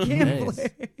gambler.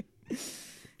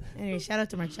 Anyway, shout out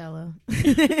to Marcello.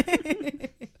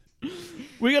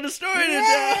 We got a story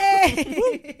to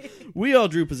tell. We all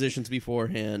drew positions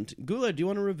beforehand. Guled, do you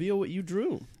want to reveal what you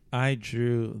drew? I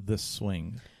drew the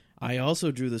swing. I also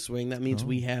drew the swing. That means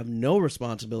we have no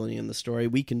responsibility in the story.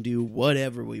 We can do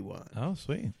whatever we want. Oh,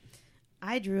 sweet.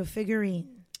 I drew a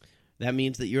figurine. That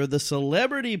means that you're the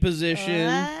celebrity position.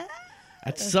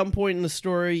 At some point in the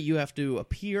story, you have to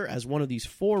appear as one of these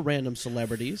 4 random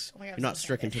celebrities. Oh my God, You're I'm not so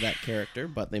stricken to that character,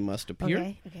 but they must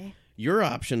appear. Okay. Your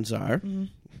options are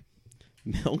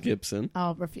Mel Gibson.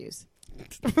 I'll refuse.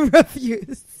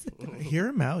 Refuse. Hear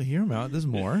him out. Hear him out. There's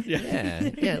more. Yeah.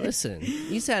 Yeah, listen.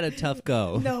 He's had a tough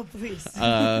go. No, please.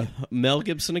 Mel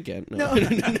Gibson again. No.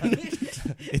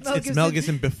 It's Mel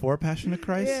Gibson before Passion of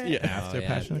Christ. Yeah. After Oh, yeah.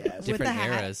 Passion of Yeah, Christ. with Different the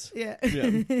hat. eras. Yeah.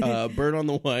 Yeah. Bird on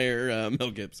the Wire,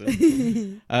 Mel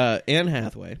Gibson. Anne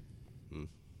Hathaway.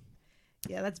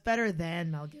 Yeah, that's better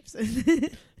than Mel Gibson.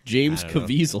 James I don't know.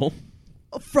 Caviezel.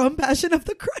 From Passion of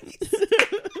the Christ.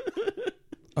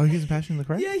 Oh, he's in Passion of the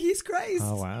Christ? Yeah, he's Christ.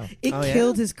 Oh, wow. It Oh, yeah?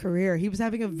 killed his career. He was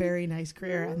having a very nice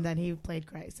career, and then he played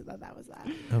Christ, and then that was that.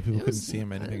 Oh, people couldn't was- see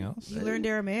him anything else? He learned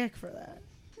Aramaic for that.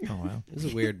 Oh, wow. It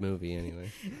was a weird movie anyway.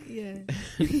 Yeah.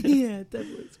 Yeah,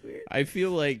 definitely it's weird. I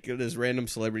feel like this random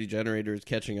celebrity generator is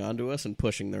catching on to us and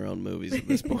pushing their own movies at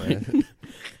this point.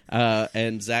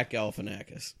 And Zach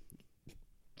Galifianakis.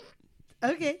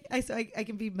 Okay, so I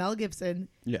can be Mel Gibson,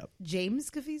 Yep.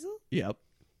 James Caviezel, Yep.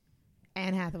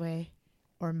 Anne Hathaway,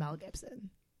 or Mel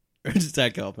Gibson. Or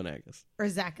Zach Galifianakis. Or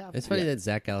Zach Galifianakis. It's funny that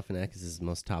Zach Galifianakis is the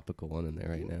most topical one in there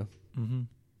right now. Mm-hmm.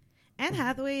 Anne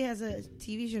Hathaway has a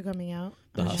TV show coming out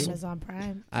on Amazon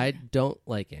Prime. I don't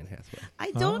like Anne Hathaway.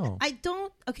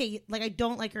 I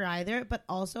don't like her either, but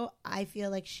also I feel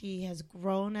like she has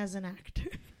grown as an actor.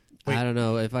 Wait. I don't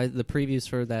know if the previews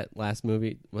for that last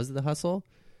movie was it The Hustle.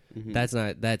 Mm-hmm.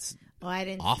 That's Oh, I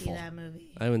didn't awful. see that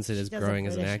movie. I wouldn't say She that's does a growing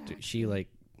as an British actor. accent. She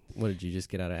what did you just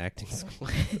get out of acting school?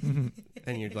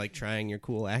 And you're like trying your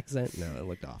cool accent? No, it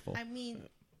looked awful. I mean,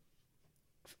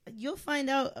 you'll find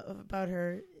out about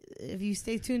her if you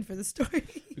stay tuned for the story.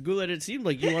 Guled, it seemed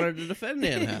like you wanted to defend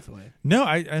Anne Hathaway. No,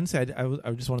 I didn't say.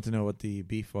 I just wanted to know what the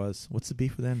beef was. What's the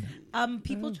beef with them?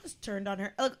 People just turned on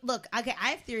her. Look, okay, I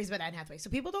have theories about Anne Hathaway. So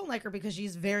people don't like her because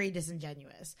she's very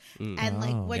disingenuous. And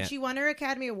like when Yeah. she won her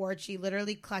Academy Award, she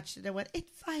literally clutched it and went, "It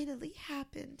finally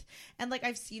happened." And like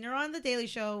I've seen her on The Daily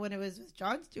Show when it was with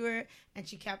Jon Stewart, and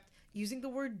she kept using the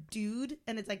word "dude,"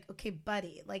 and it's like, okay,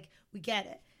 buddy, like we get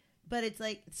it. But it's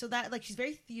like, so that, like, she's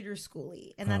very theater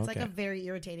schooly, and that's, like, okay. a very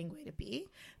irritating way to be.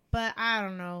 But I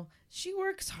don't know. She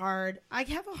works hard. I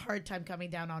have a hard time coming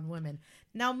down on women.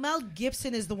 Now, Mel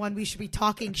Gibson is the one we should be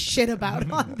talking shit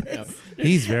about on this.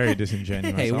 He's very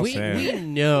disingenuous. Hey, I'll we say it.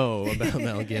 know about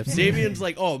Mel Gibson. Damien's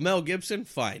like, oh, Mel Gibson?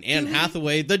 Fine. Anne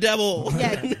Hathaway, the devil.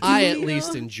 Yeah, I do at we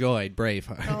least know? enjoyed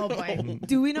Braveheart. Oh, boy.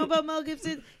 Do we know about Mel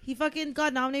Gibson? He fucking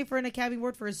got nominated for an Academy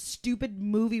Award for a stupid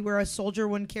movie where a soldier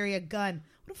wouldn't carry a gun.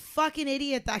 What a fucking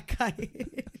idiot that guy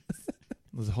is.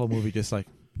 There's a whole movie just like,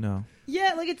 no.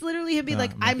 Yeah, like it's literally him being No,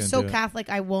 like, I'm not I'm gonna so do it. Catholic,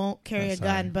 I won't carry I'm a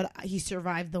gun, sorry. but he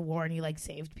survived the war and he like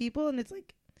saved people, and it's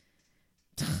like,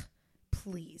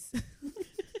 please.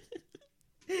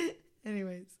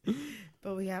 Anyways,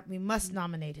 but we must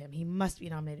nominate him. He must be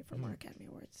nominated for more Academy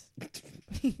Awards.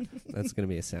 That's going to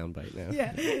be a soundbite now.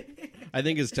 Yeah, I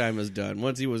think his time is done.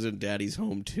 Once he was in Daddy's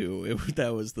Home, too.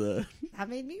 That was the... that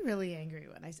made me really angry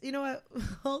when you know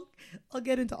what? I'll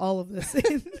get into all of this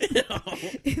in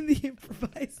the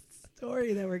improvised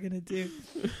story that we're gonna do.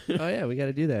 Oh, yeah, we got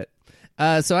to do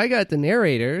that. So I got the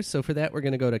narrator. So for that, we're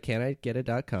going to go to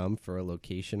caniget.com for a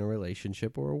location, a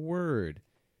relationship, or a word.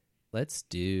 Let's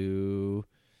do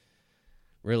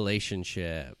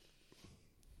relationship.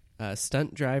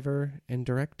 Stunt driver and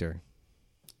director.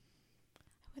 I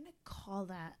wouldn't call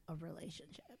that a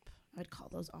relationship. I'd call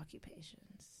those occupations.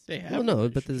 They have Well, a no, but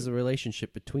relationship. there's a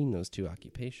relationship between those two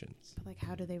occupations. But like,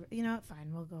 how do they? You know what?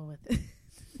 Fine, we'll go with it.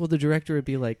 Well, the director would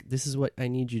be like, this is what I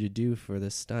need you to do for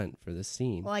this stunt, for this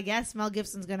scene. Well, I guess Mel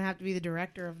Gibson's gonna have to be the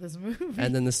director of this movie.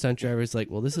 And then the stunt driver is like,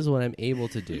 well, this is what I'm able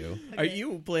to do. Are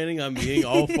you planning on being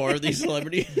all four of these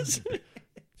celebrities?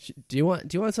 Do you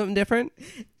want something different?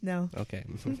 No, Okay.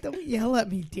 don't yell at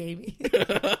me, Davey.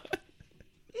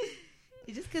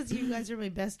 Just because you guys are my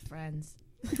best friends.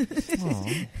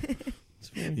 Aw.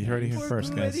 You heard it here Poor first,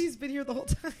 Guled, guys. he's been here the whole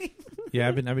time. Yeah,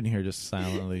 I've been here just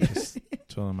silently, just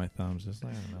twiddling my thumbs. Just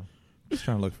like, I don't know. Just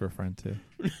trying to look for a friend too.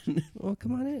 Well,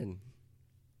 come on in.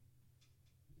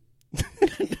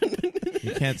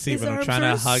 You can't see, His but I'm arms trying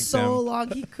are to hug so them. long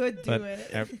he could do But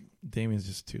it. Damien's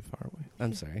just too far away.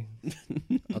 I'm sorry.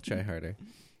 I'll try harder.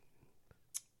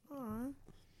 Aw.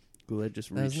 Guled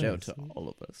just That was reached out nice. to all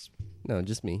of us. No,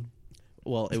 just me.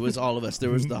 Well, it was all of us. There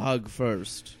was the hug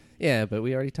first. Yeah, but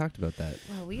we already talked about that.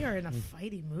 Wow, we are in a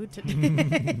fighty mood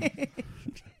today.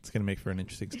 It's gonna make for an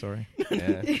interesting story.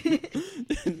 Yeah.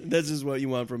 This is what you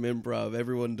want from improv.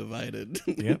 Everyone divided.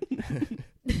 Yep.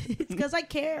 It's because I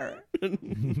care.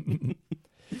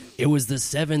 It was the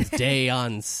 7th day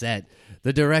on set.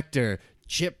 The director,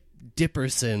 Chip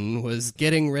Dipperson, was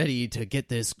getting ready to get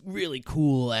this really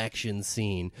cool action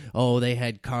scene. Oh, they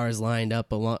had cars lined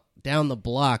up down the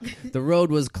block. The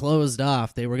road was closed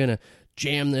off. They were going to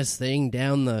jam this thing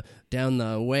down the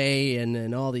way,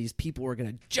 and all these people were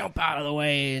going to jump out of the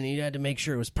way, and he had to make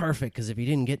sure it was perfect, because if he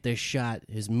didn't get this shot,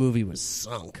 his movie was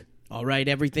sunk. All right,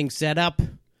 everything set up.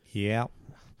 Yeah.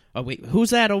 Oh, wait,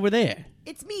 who's that over there?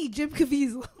 It's me, Jim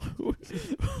Caviezel.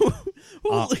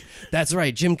 That's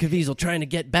right, Jim Caviezel trying to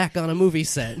get back on a movie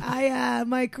set.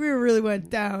 My career really went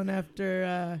down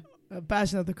after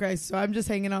Passion of the Christ, so I'm just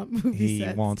hanging out movie He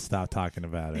sets. won't stop talking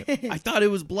about it. I thought it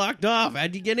was blocked off.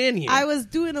 How'd you get in here? I was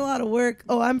doing a lot of work.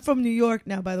 Oh, I'm from New York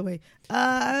now, by the way.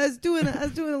 I was doing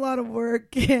a lot of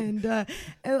work, and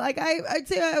like I'd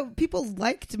say people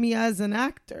liked me as an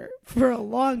actor for a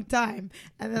long time,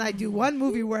 and then I do one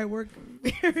movie where I work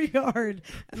very hard,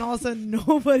 and all of a sudden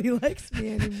nobody likes me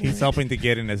anymore. He's helping to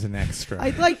get in as an extra.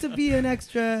 I'd like to be an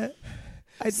extra.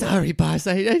 Sorry, boss.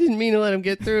 I didn't mean to let him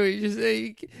get through.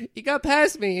 He got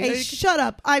past me. Hey, shut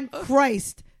up! I'm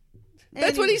Christ.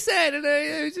 That's what he said, and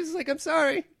I was just like, I'm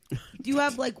sorry. Do you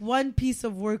have like one piece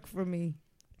of work for me?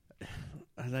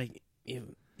 like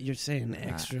you're saying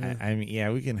extra. I mean,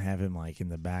 yeah, we can have him like in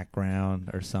the background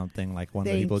or something, like one of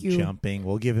the Thank people you. jumping.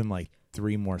 We'll give him like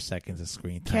 3 more seconds of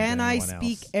screen time. Can than I anyone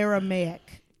speak else.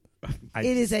 Aramaic? I-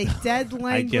 It is a dead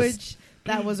language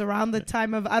that was around the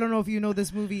time of, I don't know if you know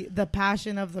this movie, The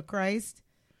Passion of the Christ.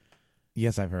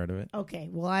 Yes, I've heard of it. Okay,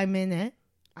 well, I'm in it.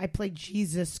 I played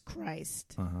Jesus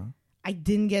Christ. Uh-huh. I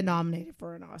didn't get nominated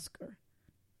for an Oscar.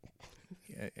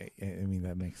 I mean,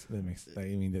 that makes. I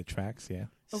mean, the tracks. Yeah.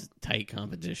 It's tight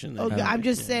competition. Okay, I'm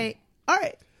just saying. All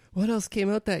right. What else came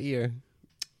out that year?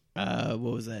 What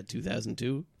was that?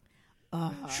 2002.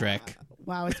 Shrek.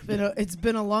 Wow, it's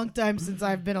been a long time since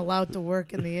I've been allowed to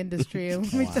work in the industry.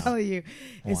 And let me tell you,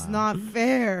 it's not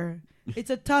fair. It's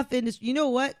a tough industry. You know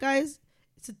what, guys?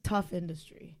 It's a tough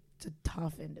industry. It's a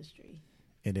tough industry.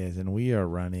 It is, and we are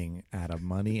running out of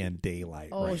money and daylight.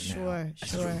 Oh, right sure, now.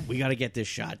 sure. We got to get this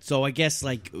shot. So I guess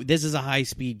like this is a high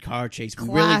speed car chase. We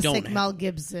Classic really don't. Mel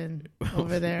Gibson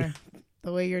over there.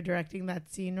 The way you're directing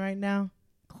that scene right now,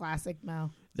 classic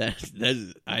Mel. That's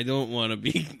I don't want to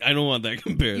be. I don't want that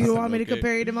comparison. You don't want me to okay?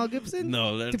 compare you to Mel Gibson?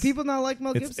 No, that's Do people not like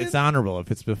Mel Gibson? It's honorable. If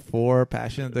it's before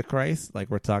Passion of the Christ, like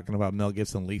we're talking about Mel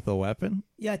Gibson, Lethal Weapon.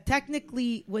 Yeah,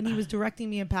 technically, when he was directing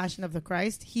me in Passion of the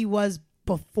Christ, he was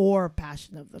before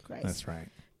Passion of the Christ. That's right.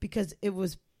 Because it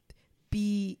was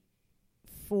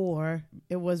before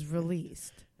it was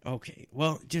released. okay.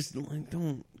 Well, just like,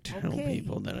 don't tell Okay.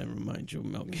 people that I remind you of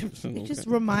Mel Gibson. You okay? just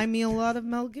remind me a lot of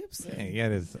Mel Gibson. Hey, he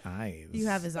had his eyes. You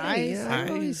have his Hey, eyes. I Eyes.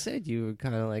 always said you were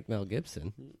kind of like Mel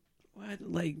Gibson. What?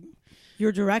 Like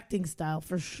Your directing style,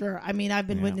 for sure. I mean, I've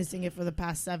been Yeah. witnessing it for the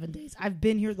past 7 days. I've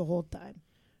been here the whole time.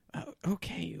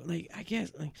 okay, like I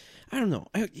guess, like I don't know.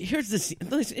 Here's the scene.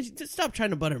 Listen, stop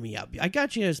trying to butter me up. I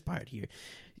got you this part here.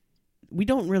 We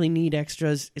don't really need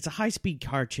extras. It's a high-speed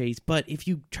car chase, but if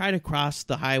you try to cross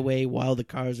the highway while the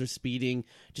cars are speeding,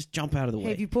 just jump out of the Hey,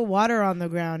 way. if you put water on the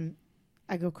ground,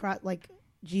 I go like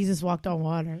Jesus walked on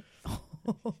water.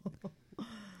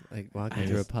 Like walking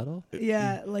through a puddle?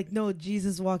 Yeah, like no,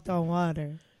 Jesus walked on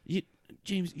water.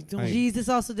 James, you don't. Hey. Jesus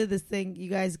also did this thing. You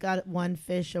guys got 1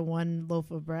 fish and 1 loaf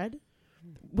of bread.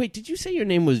 Wait, did you say your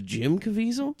name was Jim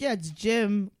Caviezel? Yeah, it's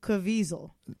Jim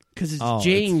Caviezel. Because it's Oh,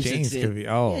 James. It's James it's- Caviezel.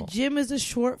 Oh, Yeah, Jim is a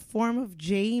short form of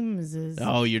James's.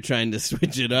 Oh, you're trying to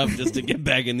switch it up just to get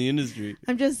back in the industry.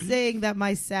 I'm just saying that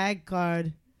my SAG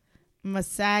card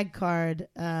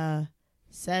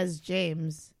says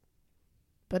James,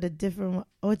 but a different one.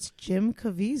 Oh, it's Jim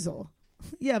Caviezel.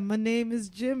 Yeah, my name is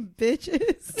Jim,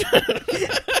 bitches.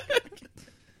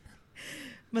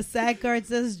 My SAG card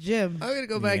says Jim. I'm going to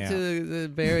go back Yeah. to the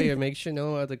barrier, make sure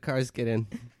no other cars get in.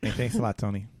 hey, thanks a lot,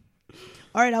 Tony.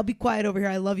 All right, I'll be quiet over here.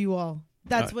 I love you all.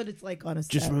 That's right. what it's like on a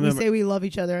Just set. remember- We say we love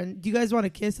each other. And do you guys want to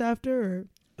kiss after?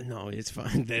 Or No, it's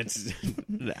fine. That's.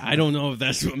 I don't know if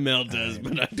that's what Mel does,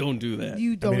 but I don't do that.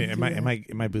 you don't? I mean, do it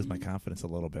that. might boost my confidence a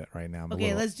little bit right now.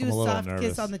 Okay, let's do I'm a little soft nervous.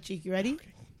 kiss on the cheek. You ready?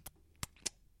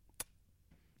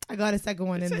 I got a second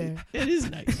one in there. It is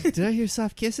nice. Did I hear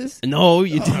soft kisses? No,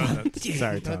 you didn't.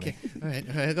 Sorry, Tony. Okay. All right,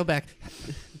 I'll go back.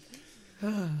 All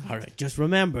right, just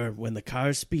remember when the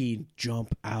cars speed,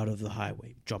 jump out of the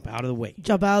highway. Jump out of the way.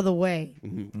 Jump out of the way.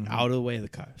 Out of the way of the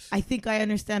cars. I think I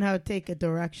understand how to take a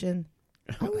direction.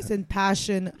 I was in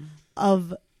Passion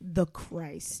of the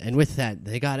Christ. And with that,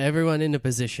 they got everyone into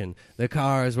position. The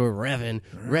cars were revving,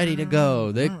 ready to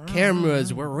go. The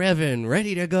cameras were revving,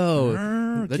 ready to go.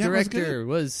 The Camera's director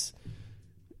was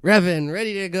revving,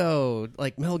 ready to go,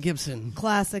 like Mel Gibson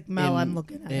Classic Mel, in- I'm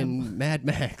looking at him. in Mad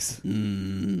Max.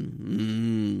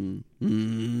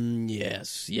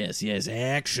 Yes.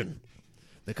 Action.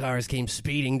 The cars came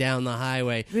speeding down the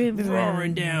highway, Vroom, vroom,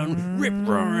 roaring down,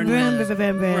 rip-roaring, Vroom, with vroom,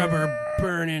 vroom, vroom. rubber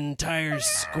burning, tires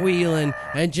squealing,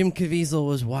 and Jim Caviezel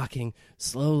was walking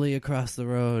slowly across the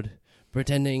road,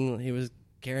 pretending he was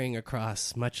carrying a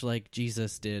cross, much like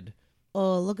Jesus did.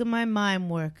 Oh, look at my mime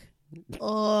work.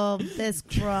 Oh, this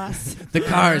cross. The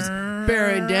cars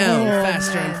bearing down Oh,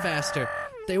 faster man. and faster.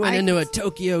 They went I- into a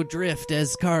Tokyo drift,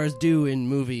 as cars do in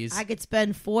movies. I could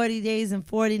spend 40 days and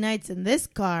 40 nights in this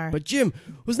car. But Jim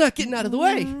was not getting out of the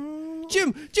way.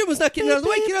 Jim was not getting out of the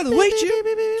way. Get out of the way, Jim.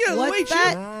 Get out of the way, What's Jim.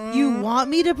 that? You want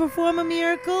me to perform a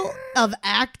miracle of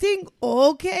acting?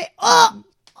 Okay. Oh!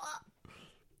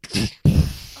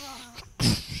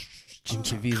 Jim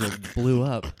Caviezel blew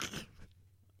up.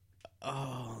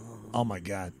 Oh my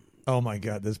god.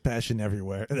 There's passion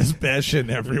everywhere. There's passion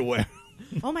everywhere.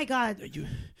 Oh my God. You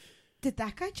Did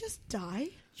that guy just die?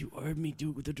 heard me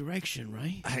do the direction,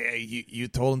 right? You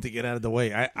told him to get out of the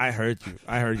way. I heard you.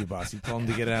 I heard you, boss. You told him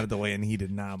to get out of the way, and he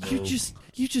did not move.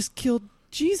 You just killed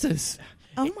Jesus.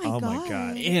 Oh my Oh God. my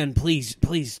God. And please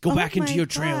go Oh back into my your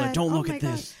trailer. God. Don't Oh look my at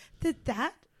God. this. Did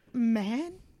that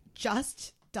man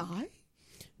just die?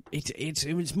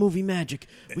 It's movie magic.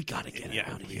 We gotta get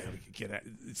out of here. Get out.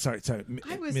 Sorry.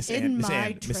 I was Miss in Ann, Miss my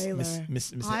Ann, trailer. I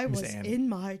Miss was Ann. in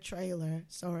my trailer.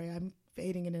 Sorry, I'm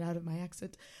fading in and out of my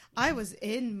accent. I was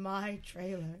in my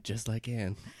trailer, Just like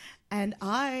Anne. and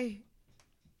I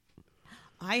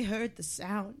heard the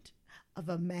sound of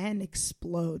a man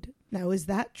explode. Now, is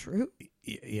that true?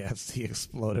 Yes, he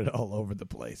exploded all over the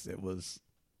place. It was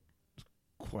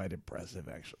quite impressive,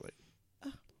 actually.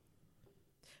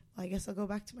 Well, I guess I'll go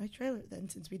back to my trailer then,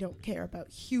 since we don't care about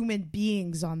human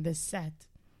beings on this set.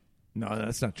 No,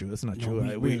 that's not true. That's not true.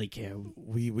 We really care.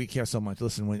 We care so much.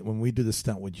 Listen, when we do the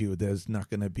stunt with you, there's not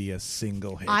going to be a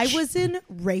single hitch. I was in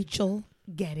Rachel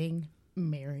Getting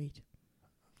Married.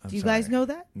 I'm Do you sorry. guys know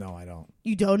that? No, I don't.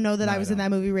 You don't know that No, I I was in don't.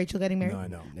 that movie, Rachel Getting Married? No, I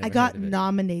don't. Never I got heard of it.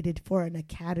 nominated for an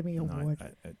Academy No, Award.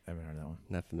 I haven't heard that one.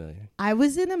 Not familiar. I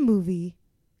was in a movie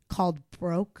called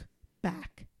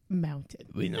Brokeback Mountain.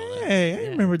 We know that. Hey, I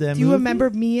remember that Do you movie. remember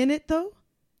me in it, though?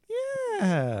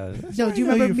 Yeah. that's No, where do you I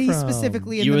know remember me from.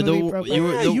 specifically in You the were the- movie Brokeback? you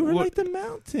were Yeah, the- you were what- like the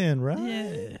mountain, right?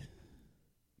 Yeah.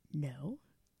 No,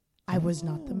 I was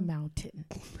not the mountain.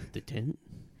 The tent.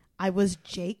 I was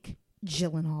Jake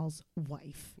Gyllenhaal's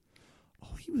wife.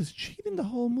 Oh, he was cheating the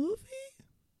whole movie?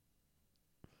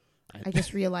 I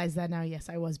just realized that now. Yes,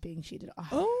 I was being cheated. Oh,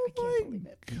 Oh, I can't believe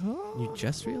it. God. You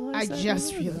just I realized that?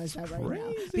 just That's realized that right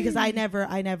now crazy. because I never,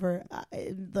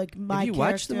 like my Have you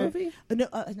watched the character- movie? No,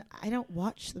 I don't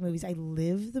watch the movies. I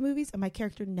live the movies, and my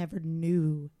character never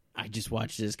knew. I just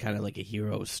watched it as kind of like a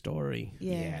hero story.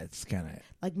 Yeah, it's kind of...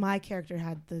 like my character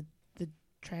had the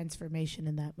transformation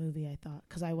in that movie. I thought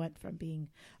because I went from being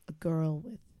a girl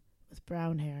with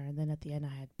brown hair, and then at the end I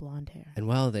had blonde hair. And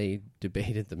while they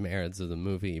debated the merits of the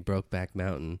movie Brokeback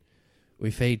Mountain, we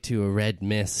fade to a red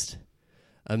mist.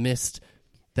 A mist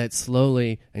that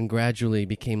slowly and gradually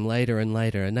became lighter and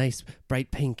lighter, a nice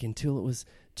bright pink until it was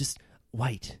just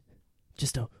white.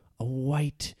 Just a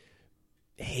white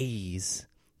haze.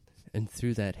 And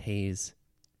through that haze,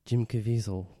 Jim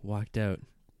Caviezel walked out.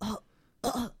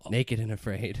 Naked and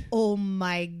afraid. Oh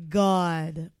my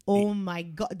god! Oh my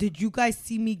god! Did you guys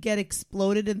see me get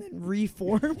exploded and then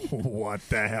reform? What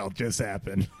the hell just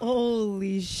happened?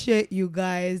 Holy shit, you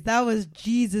guys! That was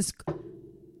Jesus.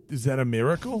 Is that a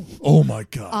miracle? Oh, my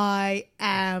God. I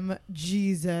am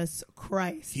Jesus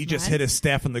Christ. He just man. hit his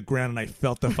staff on the ground, and I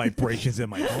felt the vibrations in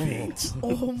my feet.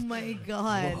 Oh my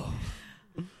god!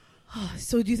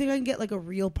 So, do you think I can get like a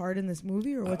real part in this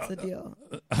movie, or what's the deal?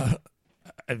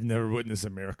 I've never witnessed a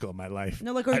miracle in my life.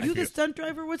 No, like, are I you the feel- stunt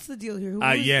driver? What's the deal here?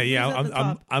 Yeah. who's at the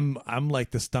top? I'm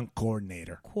like the stunt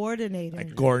coordinator. Coordinator. I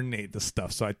coordinate the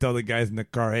stuff. So I tell the guys in the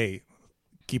car, hey,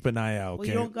 keep an eye out. Well,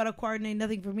 Okay. you don't gotta coordinate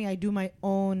nothing for me. I do my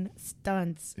own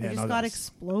stunts. Yeah, I just no, got that's-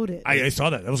 exploded. I saw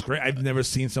that. That was great. I've never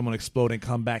seen someone explode and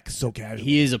come back so casually.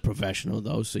 He is a professional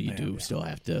though, so you Yeah, do yeah. still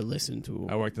have to listen to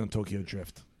I him. worked on Tokyo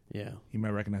Drift. Yeah. You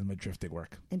might recognize my drifting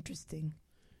work. Interesting.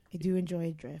 I do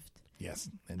enjoy drift. Yes,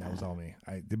 and that was all me.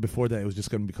 Before that, it was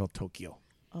just going to be called Tokyo.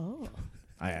 Oh,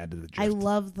 I added the drift. I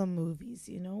love the movies.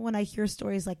 You know, when I hear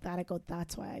stories like that, I go,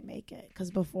 "That's why I make it." Because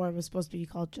before it was supposed to be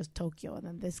called just Tokyo, and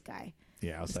then this guy,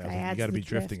 Yeah, I was This like, guy you adds got to the be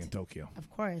drifting drift. in Tokyo. of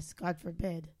course, God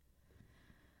forbid.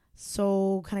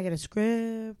 So, can I get a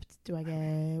script? Do I get?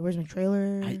 Where's my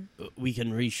trailer? We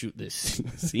can reshoot this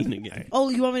scene again. Oh,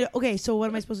 you want me to? Okay, so what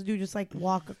am I supposed to do? Just like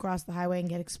walk across the highway and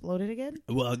get exploded again?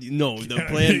 Well, no, the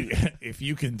plan. If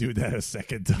you can do that a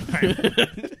second time.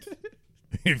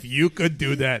 If you could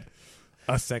do that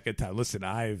a second time. Listen,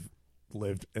 I've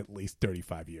lived at least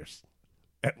 35 years.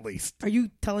 At least. Are you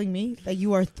telling me that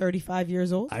you are 35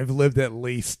 years old? I've lived at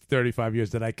least 35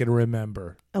 years that I can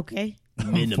remember. Okay.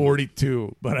 I'm Minimum.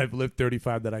 42, but I've lived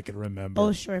 35 that I can remember.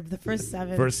 Oh, sure. The first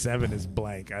 7. First 7 is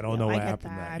blank. I don't know I what get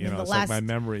happened that. there. I You mean, know, the it's like my last-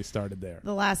 memory started there.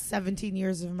 The last 17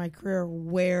 years of my career,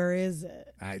 where is it?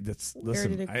 Where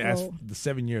did it I asked go? the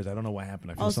 7 years. I don't know what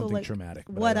happened. I feel Also, something like, traumatic.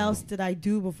 but I What don't else know. did I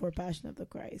do before Passion of the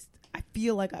Christ? I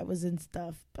feel like I was in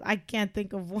stuff, but I can't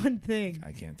think of one thing.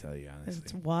 I can't tell you honestly.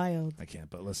 It's wild. I can't.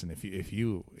 But listen, if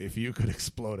you could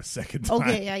explode a second time.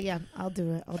 Okay, yeah. I'll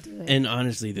do it. And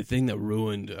honestly, the thing that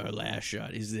ruined our last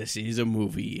shot is this is a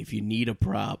movie. If you need a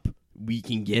prop, we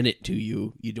can get it to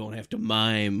you. You don't have to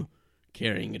mime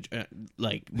carrying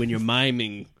like when you're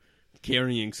miming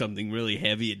carrying something really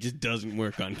heavy. It just doesn't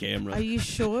work on camera. Are you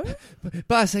sure?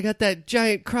 Boss, I got that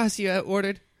giant cross you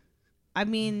ordered. I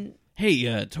mean,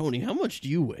 Hey, Tony, how much do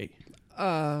you weigh?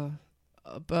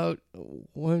 About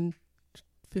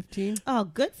 115. Oh,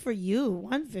 good for you.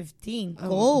 115.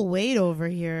 Goal weight over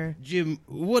here. Jim,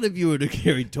 what if you were to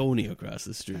carry Tony across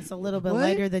the street? That's a little bit What?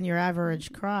 lighter than your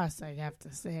average cross, I'd have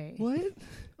to say. What?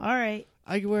 All right.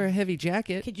 I could wear a heavy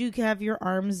jacket. Could you have your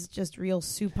arms just real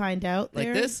supined out Like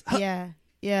there? this? Yeah.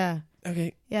 Yeah.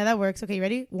 Okay. Yeah, that works. Okay, you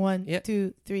ready? 1, Yep.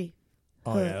 2, 3.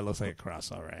 Oh, yeah, it looks like a cross.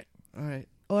 All right. All right.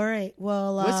 All right.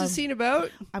 Well, What's the scene about?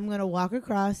 I'm going to walk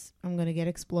across. I'm going to get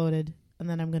exploded. And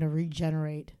then I'm going to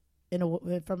regenerate.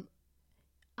 From.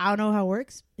 I don't know how it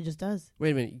works. It just does.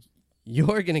 Wait a minute.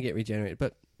 You're gonna get regenerated,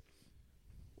 but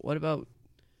what about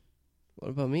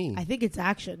me? I think it's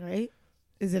action, right?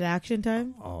 Is it action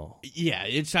time? Oh. Yeah,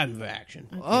 it's time for action.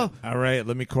 Oh, All right,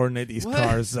 let me coordinate these What?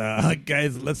 cars.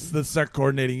 Guys, let's start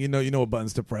coordinating. You know what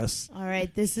buttons to press. All right.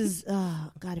 This is.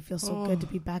 God, it feels so good to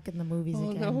be back in the movies oh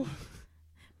again. no.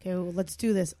 Okay, well, let's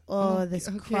do this. Oh, Oh, this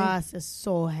okay. cross is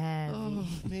so heavy. Oh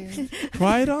man.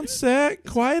 Quiet on set.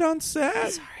 Quiet on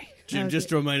set. Sorry. Jim, Okay.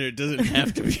 just a reminder, it doesn't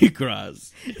have to be a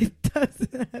cross. It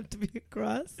doesn't have to be a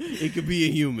cross. It could be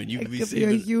a human. You It could be could be a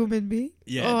saving. human being.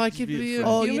 Yeah, Oh, I just could be a-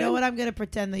 friend. Oh, you Human? know what? I'm going to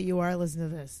pretend that you are. Listen to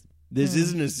this. This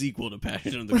isn't a sequel to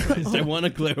Passion of the Christ. I want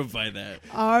to clarify that.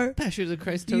 Are Passion of the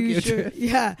Christ you Tokyo sure? Drift.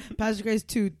 Yeah. Pastor Grace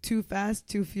 2, Too Fast,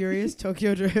 Too Furious,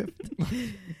 Tokyo Drift.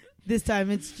 This time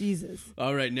it's Jesus.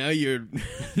 All right, now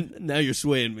you're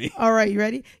swaying me. All right, you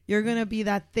ready? You're going to be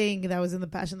that thing that was in the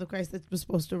Passion of the Christ that was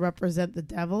supposed to represent the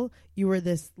devil. You were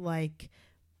this, like,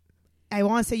 I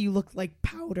want to say you looked like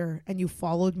powder and you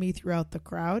followed me throughout the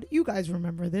crowd. You guys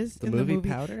remember this? The in movie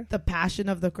Powder? The Passion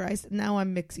of the Christ. Now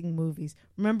I'm mixing movies.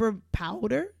 Remember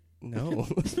Powder? No.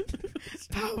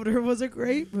 Powder was a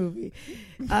great movie.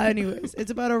 Anyways,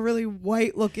 it's about a really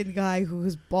white-looking guy who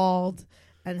is bald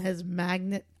and has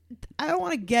magnet. I don't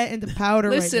want to get into Powder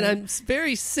Listen, right now. I'm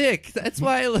very sick. That's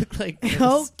why I look like this.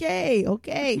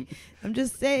 Okay. I'm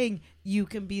just saying you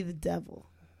can be the devil.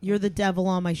 You're the devil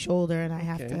on my shoulder, and I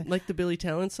have Okay. to. Like the Billy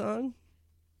Talent song?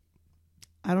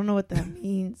 I don't know what that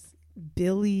means.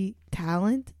 Billy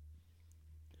Talent?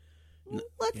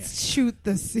 Let's shoot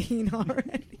the scene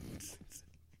already.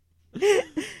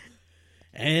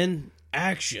 And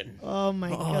action. Oh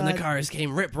my Oh, god. and the cars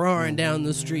came rip roaring down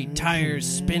the street, tires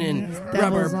spinning, Devil's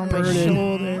rubber on my burning,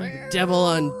 shoulder. devil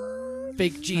on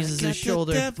fake Jesus'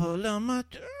 shoulder. Oh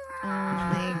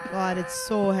my god, it's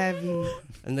so heavy.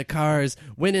 And the cars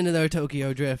went into their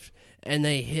Tokyo Drift, and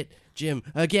they hit Jim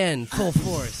again, full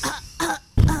force.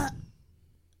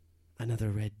 Another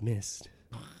red mist.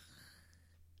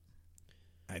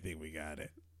 I think we got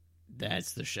it.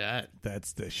 That's the shot.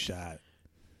 That's the shot.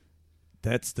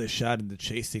 That's the shot in the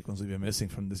chase sequence we've been missing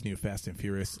from this new Fast and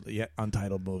Furious yet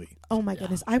untitled movie. Oh my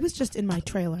goodness, I was just in my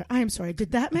trailer. I am sorry.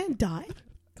 Did that man die?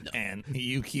 And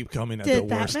you keep coming at Did the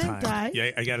that worst man time. die?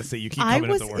 Yeah, I gotta say, you keep I coming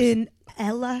was at the worst. in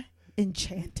Ella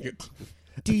Enchanted.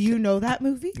 Do you know that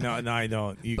movie? No, I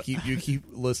don't. You keep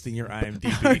listing your Are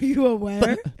IMDb. you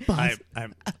aware?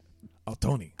 I'm. Oh,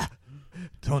 Tony,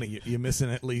 you're missing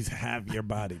at least half your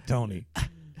body, Tony.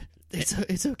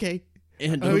 It's okay.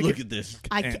 And Oh, we look get- at this.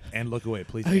 And look away,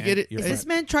 please. Oh, you And get it? your Is friend. this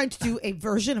man trying to do a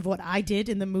version of what I did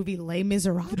in the movie Les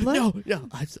Miserables? No.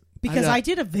 Because I'm I not-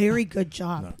 did a very good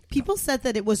job. No. People said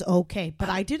that it was okay, but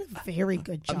I did a very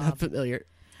good I'm job. not familiar.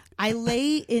 I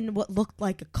lay in what looked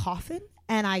like a coffin,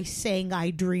 and I sang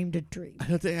I Dreamed a Dream. I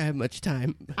don't think I have much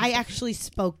time. I actually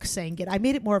spoke saying it. I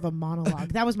made it more of a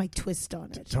monologue. That was my twist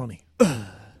on it. Tony?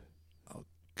 Oh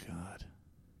God.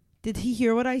 Did he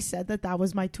hear what I said, that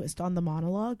was my twist on the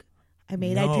monologue? I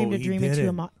made I No, Dreamed a he Dream into a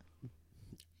didn't.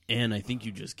 And I think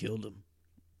you just killed him.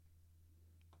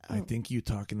 Oh. I think you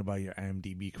talking about your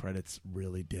IMDb credits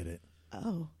really did it.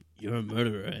 Oh. You're a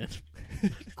murderer, Ed.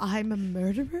 I'm a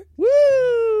murderer?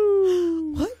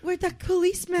 Woo! What? Where'd that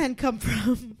policeman come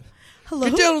from? Hello?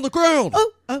 Get down on the ground!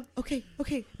 Oh, okay.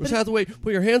 Miss But Hathaway,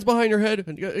 put your hands behind your head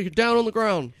and get down on the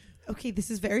ground. okay, this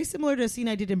is very similar to a scene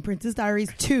I did in Princess Diaries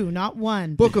 2, not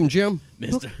 1. Book him, Jim.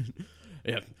 Mister.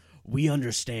 Yeah. We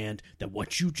understand that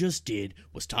what you just did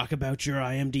was talk about your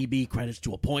IMDb credits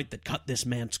to a point that cut this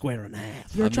man square in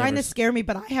half. You're I've trying never to scare me,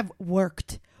 but I have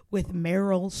worked with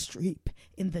Meryl Streep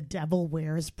in The Devil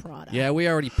Wears Prada. Yeah, we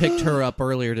already picked her up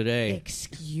earlier today.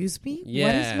 Excuse me? What is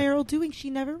Yeah. Meryl doing? She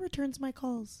never returns my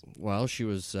calls. Well, she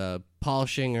was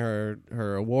polishing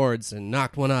her awards and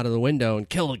knocked one out of the window and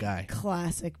killed a guy.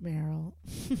 Classic Meryl.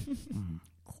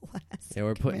 Classic. Yeah,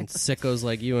 we're putting Meryl. sickos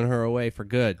like you and her away for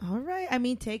good. All right. I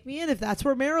mean, take me in if that's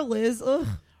where Meryl is. Ugh.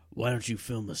 Why don't you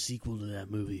film a sequel to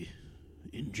that movie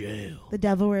in jail? The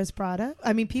Devil Wears Prada.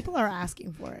 I mean, people are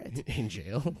asking for it. In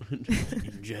jail.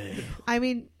 In jail. I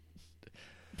mean,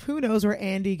 who knows where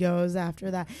Andy goes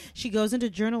after that? She goes into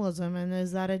journalism, and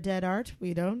is that a dead art?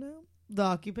 We don't know. The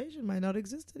occupation might not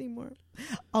exist anymore.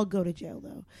 I'll go to jail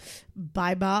though.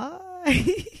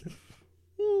 Bye-bye.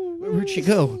 Where'd she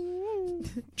go?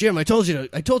 Jim, I told you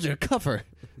to cuff her.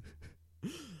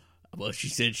 Well, she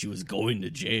said she was going to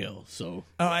jail, so.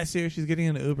 Oh, I see her. She's getting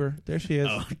an Uber. There she is.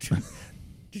 Oh,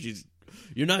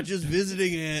 you're not just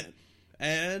visiting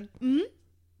Anne. Mm-hmm.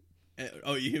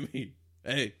 Oh, you mean,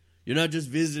 hey, you're not just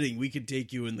visiting. We can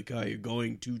take you in the car. You're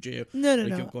going to jail. No. Like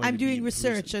you're going I'm to be doing in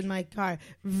research prison. in my car.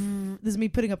 This is me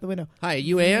putting up the window. Hi, are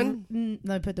you Anne?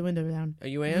 No, I put the window down. Are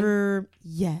you Anne?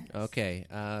 Yes. Okay,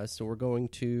 so we're going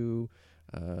to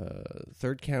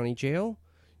 3rd County Jail.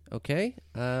 Okay.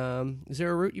 Is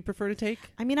there a route you prefer to take?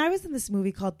 I mean, I was in this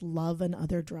movie called Love and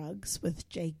Other Drugs with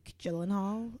Jake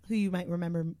Gyllenhaal, who you might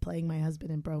remember playing my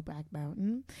husband in Brokeback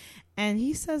Mountain. And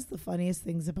he says the funniest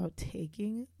things about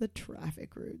taking the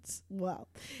traffic routes. Well,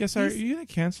 Yes, are you going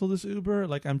to cancel this Uber?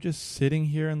 Like, I'm just sitting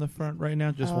here in the front right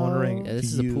now, just wondering. Yeah,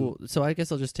 this is a pool. So I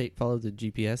guess I'll just follow the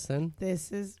GPS then. this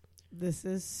is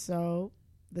so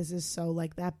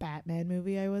like that Batman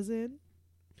movie I was in.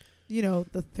 You know,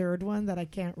 the third one that I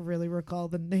can't really recall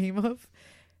the name of.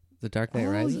 The Dark Knight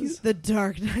Rises? The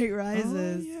Dark Knight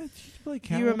Rises. Oh, yeah. Did you play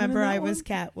Catwoman You remember in that I was one?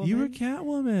 Catwoman? You were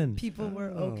Catwoman. People were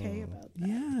okay about that.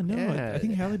 Yeah, no. Yeah. I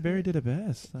think Halle Berry did it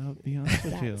best. I'll be honest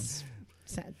with you.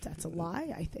 That's a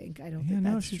lie, I think. I don't Yeah, think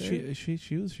no, that's true.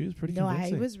 she was pretty No,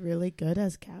 convincing. I was really good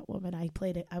as Catwoman. I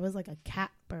played it. I was like a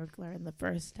cat burglar in the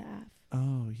first half.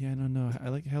 Oh, yeah, no. I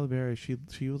like Halle Berry. She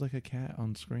was like a cat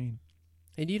on screen.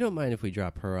 And you don't mind if we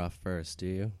drop her off first, do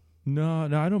you? No,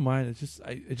 I don't mind. It's just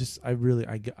I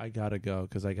gotta go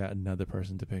because I got another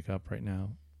person to pick up right now.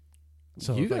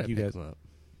 So you like gotta you pick guys, them up.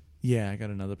 yeah, I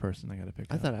got another person I gotta pick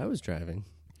I up. thought I was driving.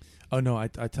 Oh no, I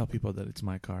tell people that it's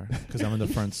my car because I'm in the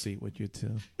front seat with you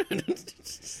too.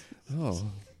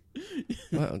 Oh.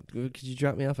 Well, could you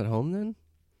drop me off at home then?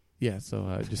 Yeah,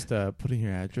 so just put in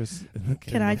your address.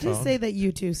 Can I just say that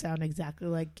you two sound exactly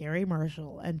like Gary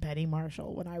Marshall and Penny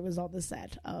Marshall when I was on the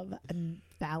set of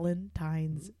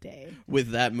Valentine's Day. With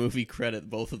that movie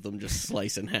credit, both of them just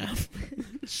slice in half.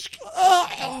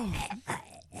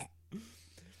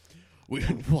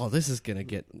 Well, this is going to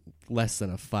get less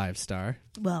than a 5-star.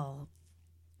 Well,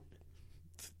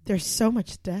 there's so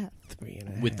much death.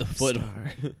 3.5 With the foot.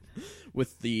 star.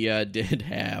 With the dead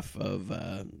half of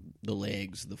the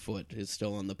legs, the foot is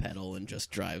still on the pedal and just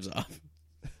drives off.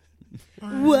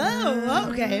 Whoa,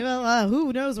 okay. Well,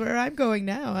 who knows where I'm going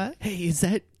now, huh? Hey, is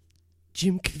that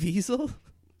Jim Caviezel?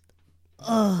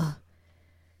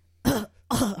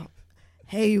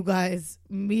 Hey, you guys.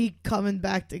 Me coming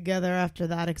back together after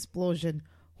that explosion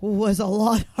was a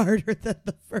lot harder than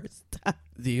the first time.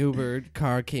 The Uber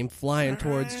car came flying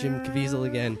towards Jim Caviezel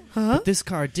again. Huh? But this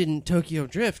car didn't Tokyo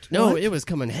drift. No, What? it was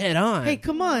coming head on. Hey,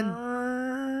 come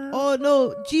on. Oh,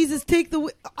 no. Jesus, take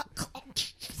the...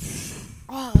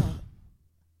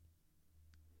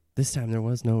 This time there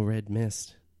was no red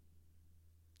mist.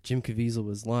 Jim Caviezel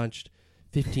was launched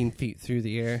 15 feet through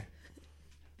the air,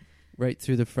 right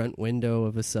through the front window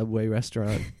of a Subway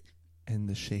restaurant. in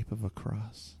the shape of a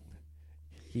cross.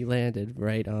 He landed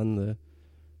right on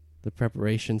the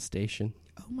preparation station.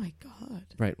 Oh, my God.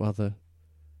 Right while the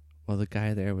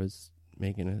guy there was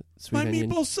making a sweet onion.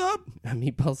 meatball sub. A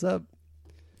meatball sub.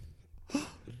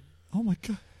 Oh my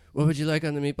God. What would you like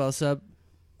on the meatball sub?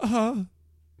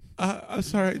 I'm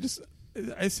sorry.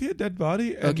 I see a dead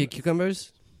body. And, Okay,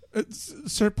 cucumbers.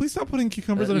 Sir, please stop putting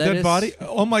cucumbers on a lettuce. dead body.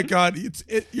 Oh my God.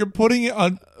 You're putting it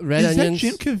on. Red is onions. that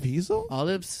Jim Caviezel?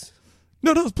 Olives.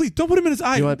 No, please don't put him in his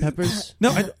eye. You want peppers?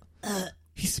 No,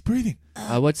 he's breathing.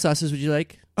 What sauces would you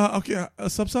like? Okay, a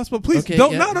sub sauce, but please Okay,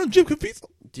 don't yeah. not on Jim Caviezel.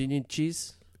 Do you need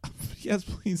cheese? Yes,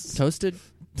 please. Toasted?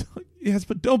 Yes,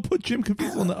 but don't put Jim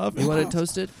Caviezel in the oven. You want it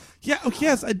toasted? Yeah, okay,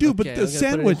 yes, I do. But Okay, the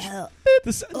I'm gonna put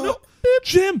it sandwich, no,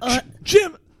 Jim,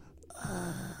 Jim.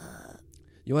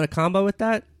 You want a combo with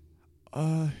that?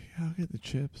 Yeah, I'll get the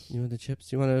chips. You want the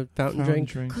chips? You want a fountain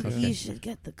drink? Cookie, Okay. you should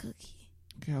get the cookie.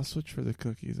 Okay, I'll switch for the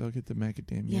cookies. I'll get the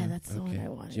macadamia. Yeah, that's the one Okay. I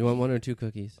Do wanted. you want 1 or 2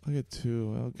 cookies? I'll get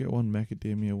 2. I'll get 1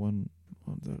 macadamia, one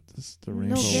the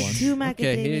rainbow No, get one. 2 macadamia.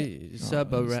 Okay, here,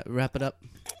 sub, wrap it up.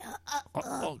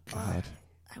 Oh God.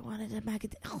 I wanted a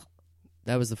macadamia.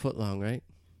 That was the foot long, right?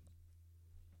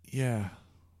 Yeah,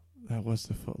 that was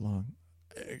the foot long.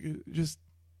 Just,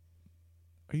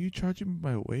 are you charging me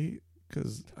my weight?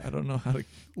 Because I don't know how to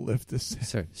lift this.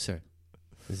 Sir, this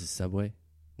is Subway,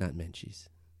 not Menchie's.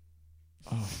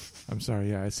 Oh, I'm sorry.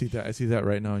 Yeah, I see that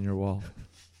right now on your wall.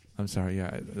 I'm sorry.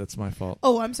 Yeah, that's my fault.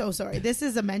 Oh, I'm so sorry. This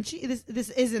is a Menchie. This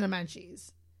isn't a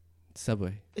Menchie's.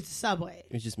 Subway. It's a Subway.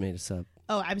 We just made a sub.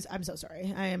 Oh, I'm so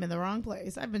sorry. I am in the wrong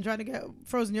place. I've been trying to get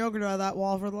frozen yogurt out of that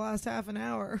wall for the last half an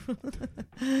hour.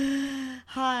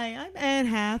 Hi, I'm Anne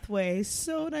Hathaway.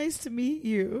 So nice to meet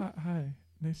you. Hi.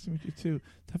 Nice to meet you, too.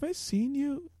 Have I seen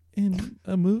you in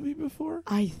a movie before?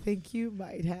 I think you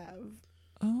might have.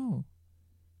 Oh.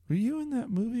 Were you in that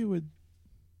movie with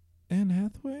Anne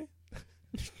Hathaway?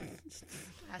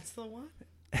 That's the one.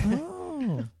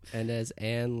 Oh. And as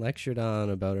Anne lectured on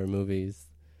about her movies,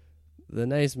 the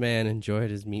nice man enjoyed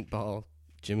his meatball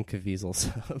Jim Caviezel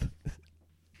sub.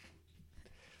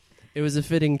 It was a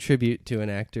fitting tribute to an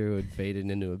actor who had faded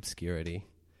into obscurity,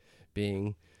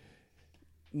 being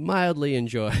mildly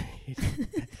enjoyed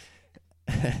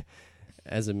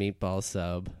as a meatball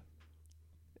sub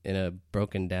in a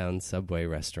broken down Subway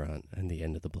restaurant on the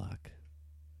end of the block.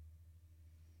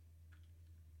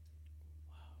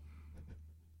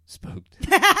 Spooked.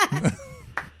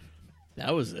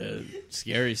 That was a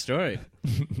scary story.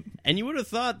 And you would have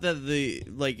thought that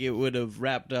it would have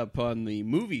wrapped up on the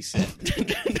movie set.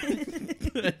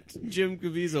 Jim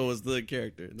Caviezel was the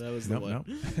character. That was the one.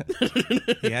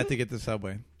 Nope. He had to get the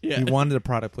Subway. Yeah. He wanted a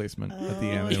product placement at the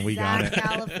end, and we got it.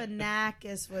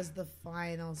 Galifianakis was the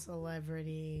final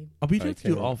celebrity. Oh, we had to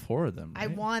do Okay. all 4 of them. I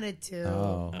Right? wanted to.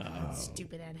 Oh.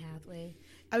 Stupid Anne Hathaway.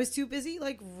 I was too busy,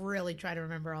 really trying to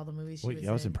remember all the movies she was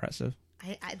That was in. impressive.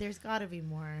 There's got to be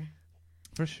more.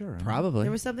 For sure. Probably.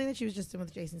 There was something that she was just in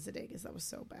with Jason Sudeikis that was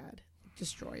so bad.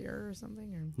 Destroyer or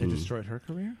something. Or They destroyed her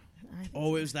career? I think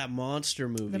Oh, it was that monster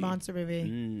movie. the monster movie.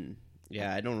 Mm.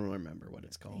 Yeah, I don't remember what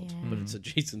it's called, Yeah. but it's a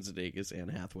Jason Sudeikis Anne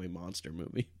Hathaway monster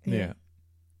movie. Yeah.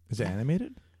 Is it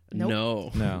animated? Nope.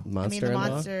 No, No. I mean, Monster the in Law?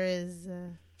 monster is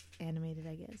animated,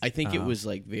 I guess. I think it Oh. was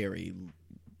very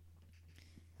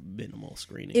minimal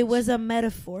screenings. It was a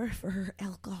metaphor for her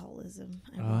alcoholism.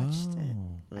 I watched it.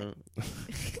 Uh,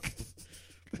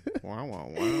 wow, wow,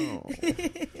 wow.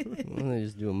 Well, they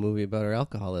just do a movie about her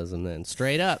alcoholism then.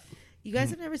 Straight up. You guys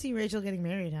have never seen Rachel getting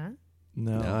married, huh?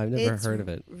 No. No, I've never It's heard of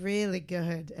it. Really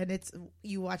good. And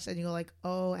you watch that and you go like,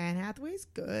 oh, Anne Hathaway's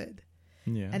good.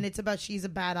 Yeah. And it's about she's a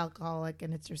bad alcoholic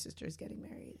and it's her sister's getting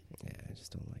married. Yeah, I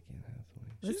just don't like Anne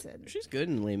Hathaway. Listen, She's good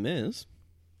in Les Mis.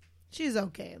 she's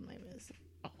okay in Les Mis.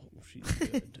 Oh, she's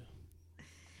good.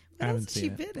 What haven't else has she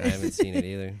seen been I in? haven't seen it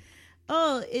either.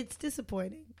 Oh, it's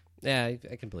disappointing. Yeah,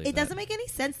 I can believe It that. doesn't make any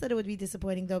sense that it would be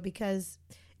disappointing though, because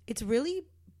it's really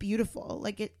beautiful.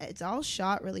 Like it's all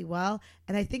shot really well,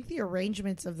 and I think the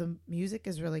arrangements of the music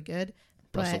is really good.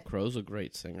 Russell But Crowe's a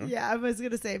great singer. yeah, I was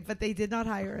gonna say, but they did not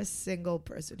hire a single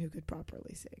person who could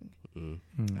properly sing.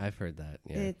 I've heard that.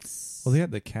 Yeah. It's Well, they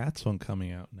had the Cats one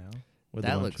coming out now. With a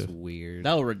That bunch looks of- weird.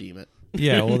 That'll redeem it.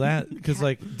 Yeah, well, that because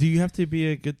do you have to be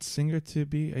a good singer to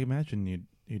be? I imagine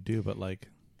you do, but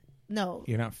no.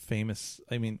 you're not famous.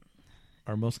 I mean,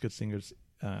 are most good singers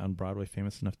on Broadway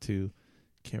famous enough to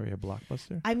carry a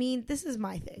blockbuster? I mean, this is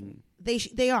my thing.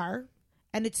 They are,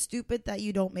 and it's stupid that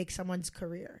you don't make someone's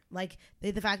career. Like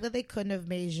the fact that they couldn't have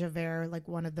made Javert like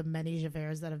one of the many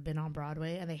Javerts that have been on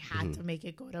Broadway, and they had to make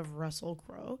it go to Russell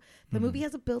Crowe. The movie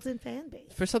has a built-in fan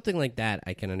base. For something like that,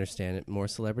 I can understand it more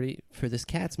celebrity. For this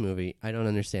Cats movie, I don't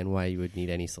understand why you would need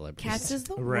any celebrities. Cats is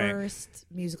the Right. worst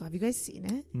musical. Have you guys seen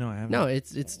it? No, I haven't. No,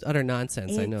 it's utter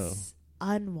nonsense. I know. It's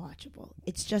unwatchable.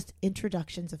 It's just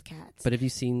introductions of cats. But have you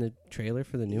seen the trailer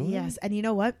for the new one? Yes, and you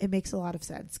know what? It makes a lot of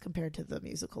sense compared to the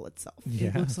musical itself. Yeah.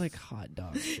 It looks like hot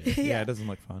dog shit. Yeah, it doesn't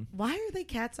look fun. Why are they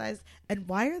cat sized, and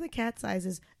why are the cat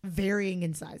sizes varying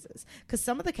in sizes? Because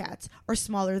some of the cats are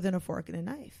smaller than a fork and a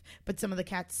knife, but some of the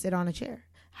cats sit on a chair.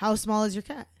 How small is your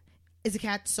cat? Is a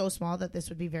cat so small that this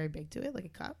would be very big to it, like a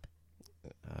cup?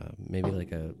 Maybe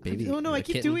like a baby. Oh no, a I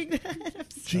keep kitten. doing that. I'm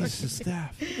sorry. Jesus,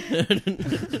 staff.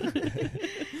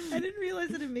 I didn't realize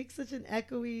that it makes such an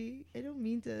echoey. I don't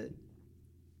mean to.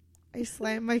 I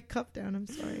slammed my cup down. I'm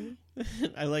sorry.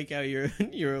 I like how you're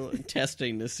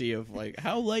testing to see if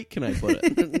how light can I put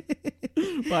it.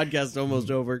 Podcast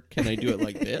almost over. Can I do it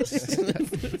like this?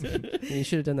 You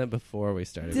should have done that before we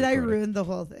started. Did I recording. ruin the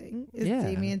whole thing? Is Yeah.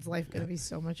 Damien's life going to be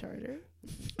so much harder?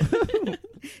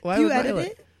 Why You would my edit li-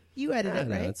 it? You edit it,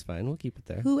 No, right? it's fine. We'll keep it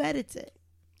there. Who edits it?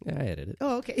 Yeah, I edit it.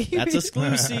 Oh, okay. That's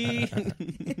exclusive.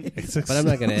 But I'm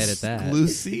not going to edit that.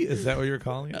 Exclusive? Is that what you're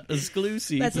calling it?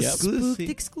 Exclusive. That's a Yep. spooked Exclusive.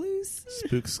 exclusive.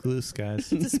 Spook exclusive,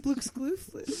 guys. It's a spook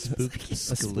exclusive. Spook A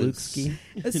splooksky.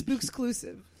 A spook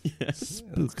exclusive.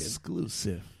 Spook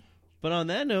exclusive. But on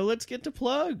that note, let's get to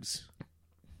plugs.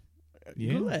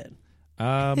 Yeah. Go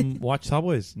ahead. Watch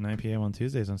Subways 9 p.m. on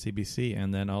Tuesdays on CBC,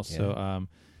 and then also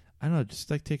I don't know, just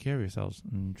take care of yourselves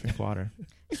and drink water.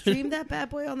 Stream that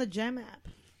bad boy on the Gem app.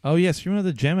 Oh yes, stream on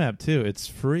the Gem app too. It's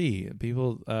free.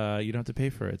 People, you don't have to pay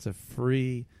for it. It's a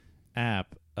free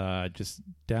app, just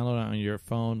download it on your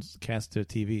phones, cast it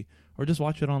to a TV, or just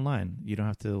watch it online. You don't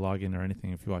have to log in or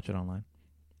anything if you watch it online.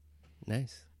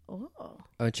 Nice.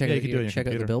 Oh, Check Yeah, out you can do it on your check out the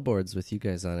computer. billboards with you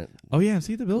guys on it. Oh yeah,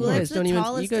 see the You Well, billboard. it's guys don't the even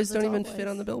tallest you guys of the don't even tall fit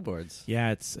boys. on the billboards.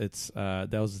 Yeah, it's that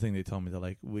was the thing they told me that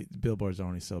like billboards are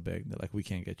only so big that like we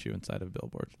can't get you inside of a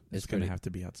billboard. It's going to pretty- have to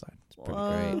be outside. It's pretty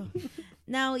Whoa. great.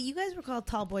 Now, you guys were called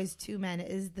Tall Boys 2 Men.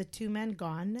 Is the 2 Men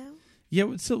gone now?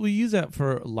 Yeah, so we use that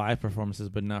for live performances,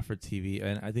 but not for TV.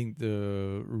 And I think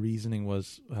the reasoning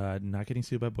was not getting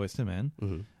sued by Boyz II Men,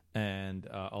 Mhm. and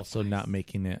also not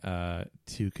making it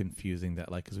too confusing.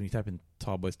 That like, because when you type in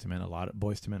Tall Boyz II Men, a lot of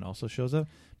Boyz II Men also shows up.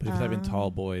 But if you type in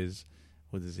Tall Boys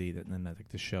with a Z, then I think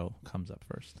the show comes up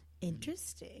first.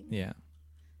 Interesting. Yeah,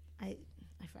 I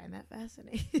find that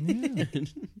fascinating. yeah.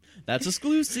 That's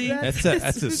exclusive. that's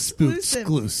a spook exclusive.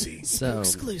 exclusive. So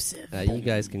Exclusive. you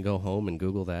guys can go home and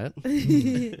Google that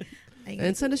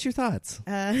and send us your thoughts.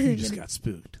 You just got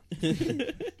spooked.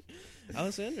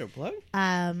 Alessandro, plug.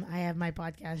 I have my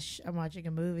podcast. I'm watching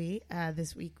a movie.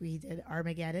 This week we did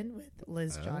Armageddon with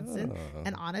Liz Johnson, Oh.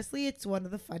 and honestly, it's one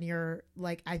of the funnier.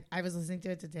 Like I was listening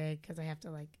to it today because I have to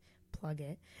like plug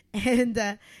it,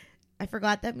 and I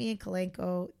forgot that me and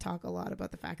Kalenko talk a lot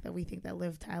about the fact that we think that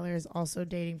Liv Tyler is also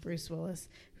dating Bruce Willis,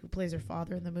 who plays her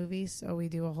father in the movie. So we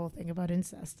do a whole thing about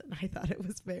incest, and I thought it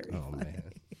was very funny.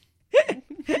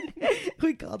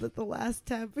 We called it The Last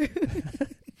Taboo.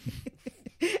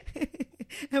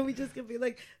 And we just could be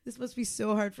like, this must be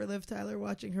so hard for Liv Tyler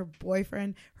watching her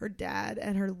boyfriend, her dad,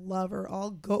 and her lover all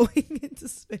going into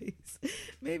space.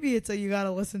 Maybe it's you got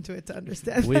to listen to it to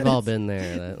understand. We've that all it's been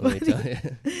there. Let me tell you.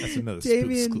 That's another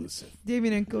Damien- spook exclusive.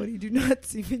 Damien and Cody do not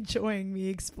seem enjoying me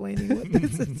explaining what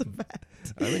this is about.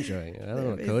 I'm enjoying it. I don't know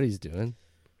what Cody's doing.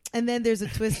 And then there's a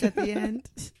twist at the end.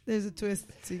 There's a twist,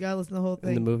 so you got to listen to the whole In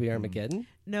the thing. movie Armageddon?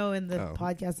 No, in the Oh.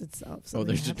 podcast itself. Oh,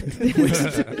 there's a Something twist.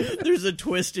 happens. There's a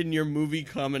twist in your movie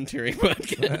commentary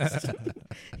podcast.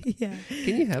 Yeah.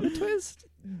 Can you have a twist?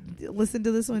 Listen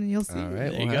to this one and you'll see. All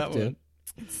right, You we'll got have to. one.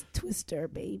 It's Twister,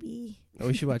 baby. Oh,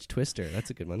 we should watch Twister. That's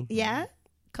a good one. Yeah?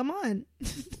 Come on.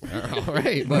 All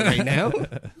right. What, right now?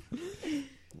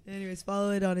 Anyways,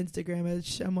 follow it on Instagram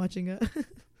as I'm watching a.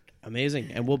 Amazing.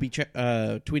 And we'll be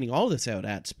tweeting all this out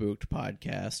at Spooked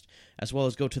Podcast, as well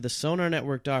as go to the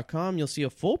sonarnetwork.com. You'll see a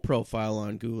full profile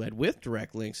on Guled with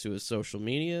direct links to his social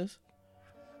medias.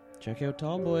 Check out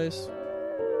Tall Boys.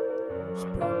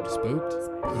 Spooked.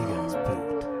 You got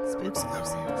spooked. Spooks.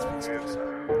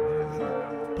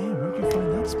 Damn, where'd you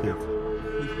find that spook?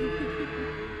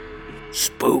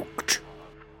 Spook.